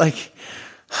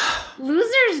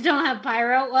 Losers don't have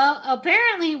pyro. Well,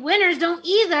 apparently winners don't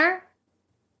either.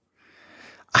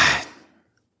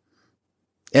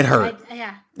 It hurt.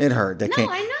 Yeah. It hurt. I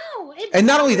know. And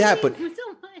not only that, but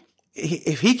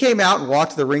if he came out and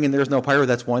walked to the ring and there's no pyro,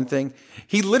 that's one thing.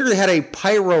 He literally had a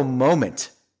pyro moment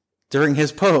during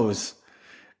his pose,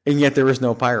 and yet there was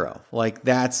no pyro. Like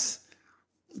that's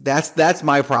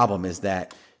my problem, is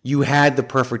that you had the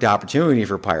perfect opportunity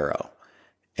for pyro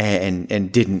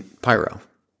and didn't pyro.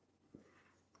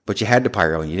 But you had to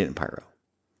pyro and you didn't pyro.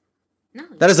 No.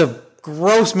 That is a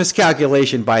gross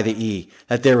miscalculation by the E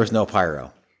that there was no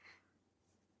pyro.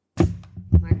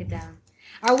 Mark it down.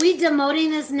 Are we demoting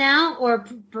this now or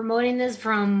promoting this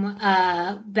from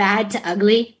bad to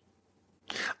ugly?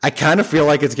 I kind of feel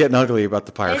like it's getting ugly about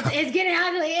the pyro. It's getting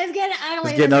ugly. It's getting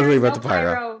ugly. It's getting ugly about the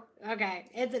pyro. Okay,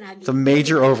 it's an ugly. It's a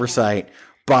major oversight.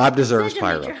 Bob deserves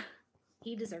pyro.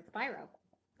 He deserves pyro.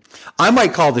 I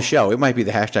might call the show. It might be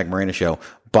the hashtag Miranda show.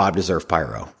 Bob deserves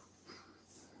pyro.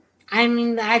 I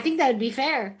mean, I think that would be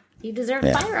fair. He deserves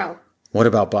pyro. What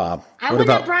about Bob? I wouldn't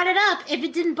have brought it up if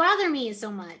it didn't bother me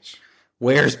so much.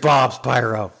 Where's Bob's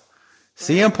pyro?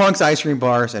 CM Punk's ice cream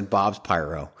bars and Bob's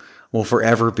pyro will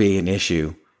forever be an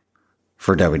issue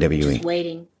for WWE. Just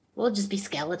waiting. We'll just be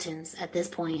skeletons at this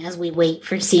point as we wait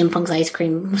for CM Punk's ice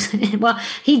cream. Well,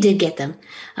 he did get them.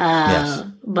 Yes.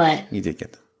 But he did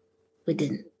get them. We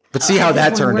didn't. But see how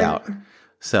that turned out.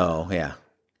 So, yeah.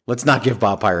 Let's not give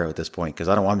Bob pyro at this point because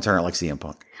I don't want him to turn out like CM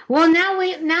Punk. Well,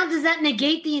 now does that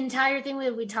negate the entire thing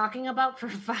we'll be talking about for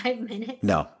 5 minutes?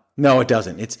 No, it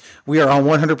doesn't. We are on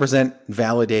 100%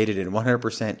 validated and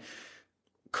 100%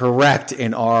 correct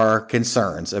in our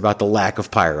concerns about the lack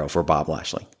of pyro for Bob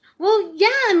Lashley. Well, yeah,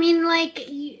 I mean, like,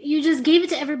 you just gave it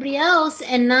to everybody else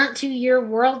and not to your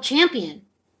world champion.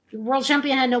 Your world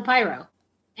champion had no pyro.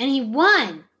 And he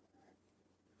won.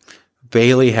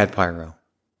 Bayley had pyro.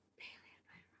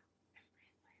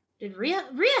 Did Rhea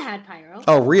had pyro?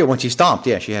 Oh, Rhea, when she stomped,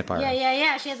 yeah, she had pyro.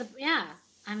 Yeah. She had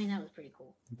I mean, that was pretty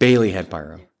cool. Bayley had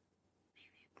pyro.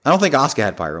 I don't think Asuka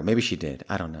had pyro. Maybe she did.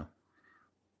 I don't know.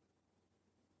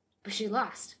 But she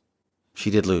lost.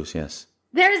 She did lose, yes.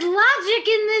 There's logic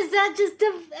in this that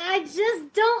I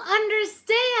just don't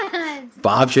understand.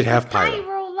 Bob should have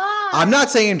pyro. Lost. I'm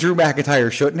not saying Drew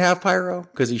McIntyre shouldn't have pyro,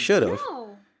 because he should have.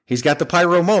 No. He's got the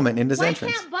pyro moment in his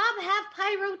entrance. Why can't Bob have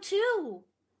pyro too?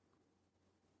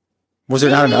 Was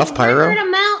there not enough pyro? Record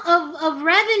amount of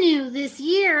revenue this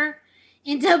year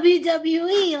in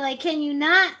WWE. Like, can you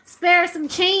not spare some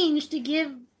change to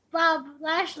give Bob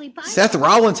Lashley pyro? Seth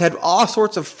Rollins had all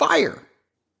sorts of fire.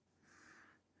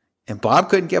 And Bob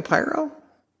couldn't get pyro?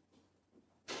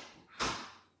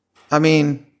 I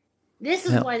mean... This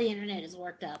is why the internet is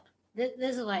worked up.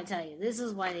 This is why I tell you. This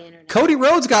is why the internet... Cody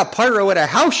Rhodes got pyro at a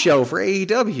house show for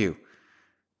AEW.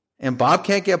 And Bob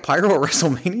can't get pyro at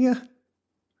WrestleMania?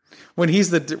 When he's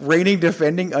the reigning,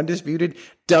 defending, undisputed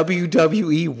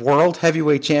WWE World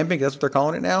Heavyweight Champion. That's what they're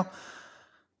calling it now.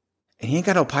 And he ain't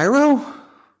got no pyro?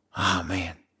 Oh,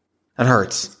 man. That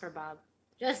hurts. Justice for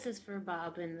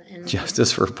Bob.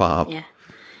 Justice for Bob. Yeah.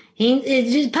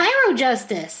 It's pyro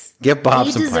justice. Give Bob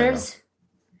some pyro.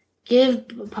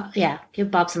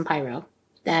 Give Bob some pyro.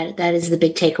 That is the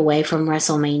big takeaway from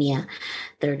WrestleMania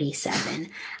 37.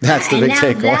 That's the big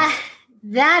takeaway.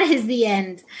 That is the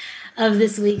end of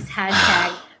this week's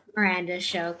hashtag Miranda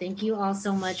show. Thank you all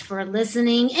so much for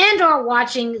listening and or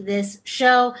watching this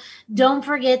show. Don't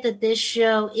forget that this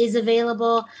show is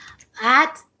available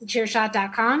at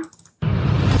thechairshot.com.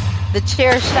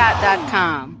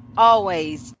 Thechairshot.com.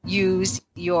 Always use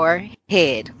your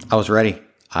head. I was ready.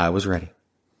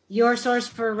 Your source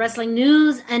for wrestling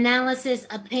news, analysis,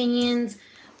 opinions,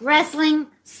 wrestling,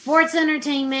 sports and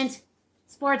entertainment,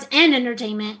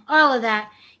 all of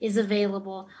that is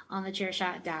available on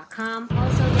thechairshot.com.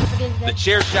 Also, don't forget that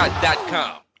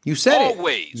thechairshot.com. You said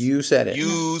Always it. You said it.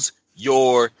 Use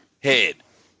your head.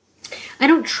 I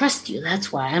don't trust you.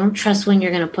 That's why. I don't trust when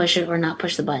you're going to push it or not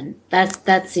push the button. That's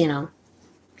that's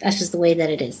just the way that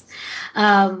it is.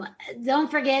 Don't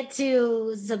forget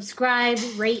to subscribe,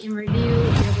 rate, and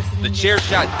review.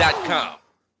 Thechairshot.com.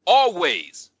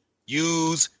 Always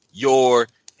use your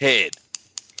head.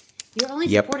 You're only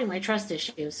supporting my trust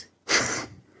issues.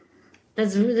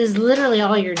 That's literally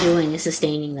all you're doing is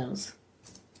sustaining those.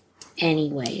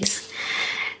 Anyways.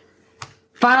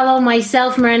 Follow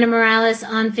myself, Miranda Morales,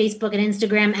 on Facebook and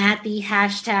Instagram at the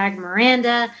hashtag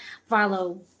Miranda.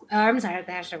 Follow, the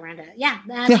hashtag Miranda. Yeah,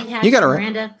 you got it right.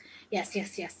 Miranda. Yes.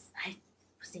 I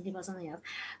was thinking about something else.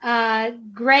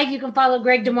 Greg, you can follow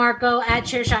Greg DeMarco at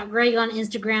Chairshot Greg on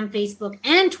Instagram, Facebook,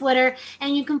 and Twitter.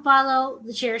 And you can follow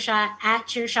the Chairshot at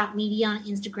Chairshot Media on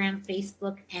Instagram,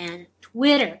 Facebook, and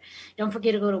Twitter. Don't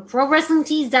forget to go to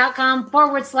ProWrestlingTees.com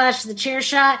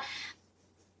 /thechairshot.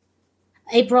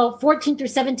 April 14th through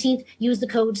 17th, use the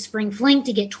code SPRINGFLING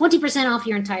to get 20% off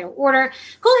your entire order.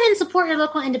 Go ahead and support your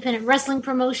local independent wrestling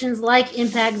promotions like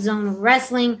Impact Zone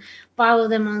Wrestling. Follow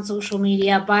them on social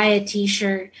media. Buy a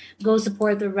t-shirt. Go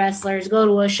support the wrestlers. Go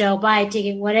to a show. Buy a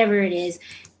ticket, whatever it is.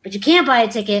 But you can't buy a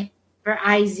ticket for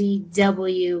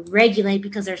IZW Regulate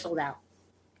because they're sold out.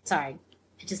 Sorry.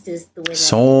 It just is the way.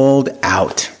 Sold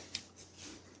out.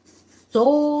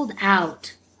 Sold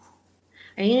out.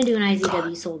 Are you going to do an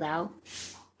IZW Sold Out?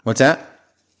 What's that?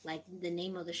 Like the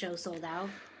name of the show, Sold Out?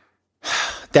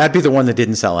 That'd be the one that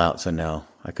didn't sell out, so no,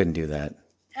 I couldn't do that.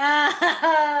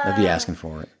 I'd be asking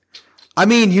for it. I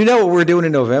mean, you know what we're doing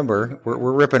in November.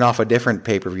 We're ripping off a different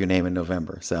pay-per-view name in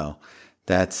November, so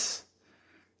that's...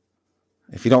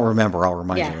 If you don't remember, I'll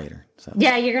remind you later. So.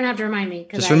 Yeah, you're going to have to remind me.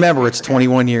 Just remember, it's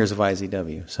 21 years of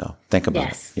IZW, so think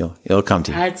about it. It'll come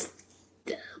to you.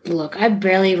 Look, I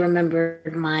barely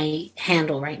remembered my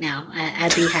handle right now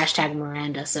at the hashtag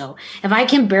Miranda. So if I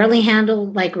can barely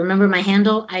remember my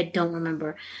handle, I don't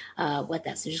remember what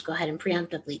that. So just go ahead and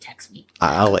preemptively text me.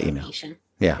 I'll let you know.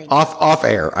 Yeah, off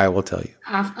air, I will tell you.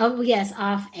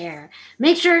 Off air.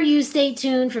 Make sure you stay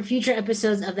tuned for future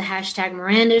episodes of the hashtag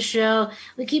Miranda Show.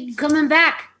 We keep coming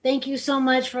back. Thank you so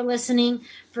much for listening.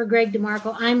 For Greg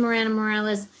DeMarco, I'm Miranda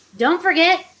Morales. Don't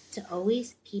forget to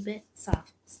always keep it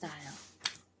soft style.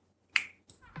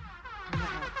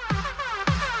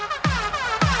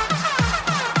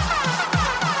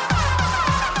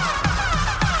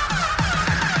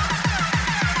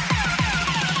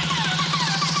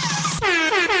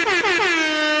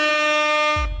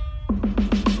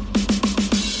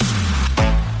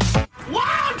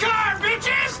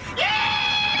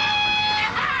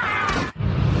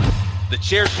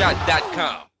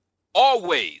 TheChairShot.com.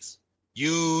 Always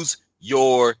use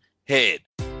your head.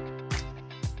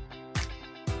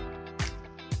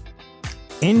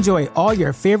 Enjoy all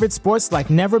your favorite sports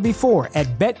like never before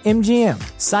at BetMGM.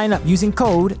 Sign up using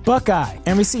code Buckeye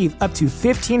and receive up to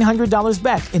 $1,500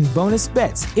 back in bonus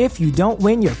bets if you don't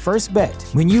win your first bet.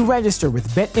 When you register with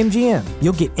BetMGM,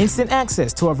 you'll get instant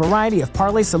access to a variety of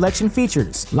parlay selection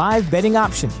features, live betting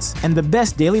options, and the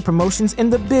best daily promotions in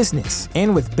the business.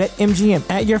 And with BetMGM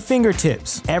at your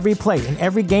fingertips, every play and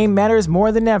every game matters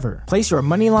more than ever. Place your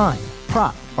money line,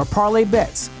 prop, or parlay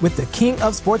bets with the king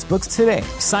of sportsbooks today.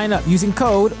 Sign up using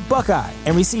code Buckeye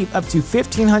and receive up to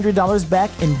 $1,500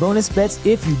 back in bonus bets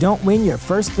if you don't win your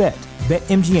first bet.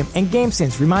 BetMGM and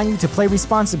GameSense remind you to play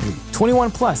responsibly.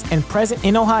 21 plus and present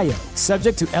in Ohio,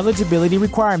 subject to eligibility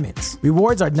requirements.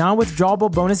 Rewards are non-withdrawable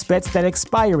bonus bets that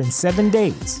expire in 7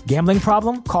 days. Gambling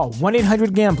problem? Call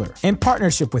 1-800-GAMBLER. In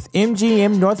partnership with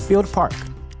MGM Northfield Park.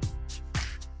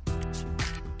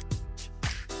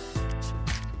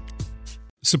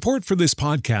 Support for this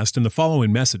podcast and the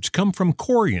following message come from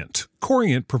Corient.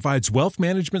 Corient provides wealth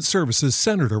management services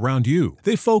centered around you.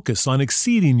 They focus on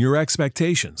exceeding your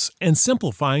expectations and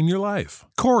simplifying your life.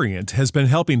 Corient has been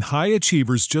helping high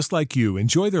achievers just like you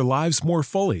enjoy their lives more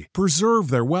fully,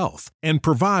 preserve their wealth, and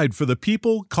provide for the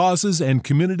people, causes, and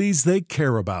communities they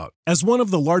care about. As one of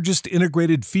the largest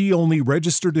integrated fee-only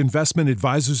registered investment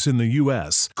advisors in the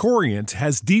U.S., Corient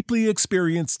has deeply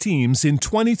experienced teams in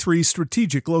 23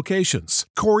 strategic locations.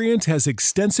 Corient has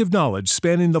extensive knowledge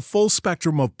spanning the full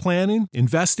spectrum of planning,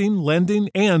 investing, lending,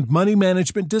 and money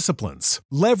management disciplines.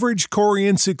 Leverage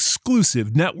Corient's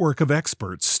exclusive network of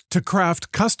experts to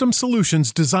craft custom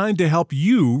solutions designed to help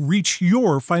you reach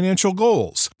your financial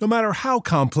goals, no matter how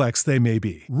complex they may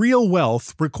be. Real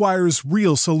wealth requires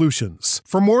real solutions.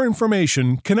 For more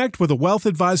information, connect with a wealth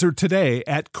advisor today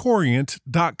at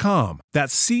Corient.com.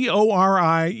 That's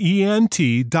Corient.com.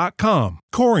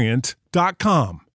 Corient.com.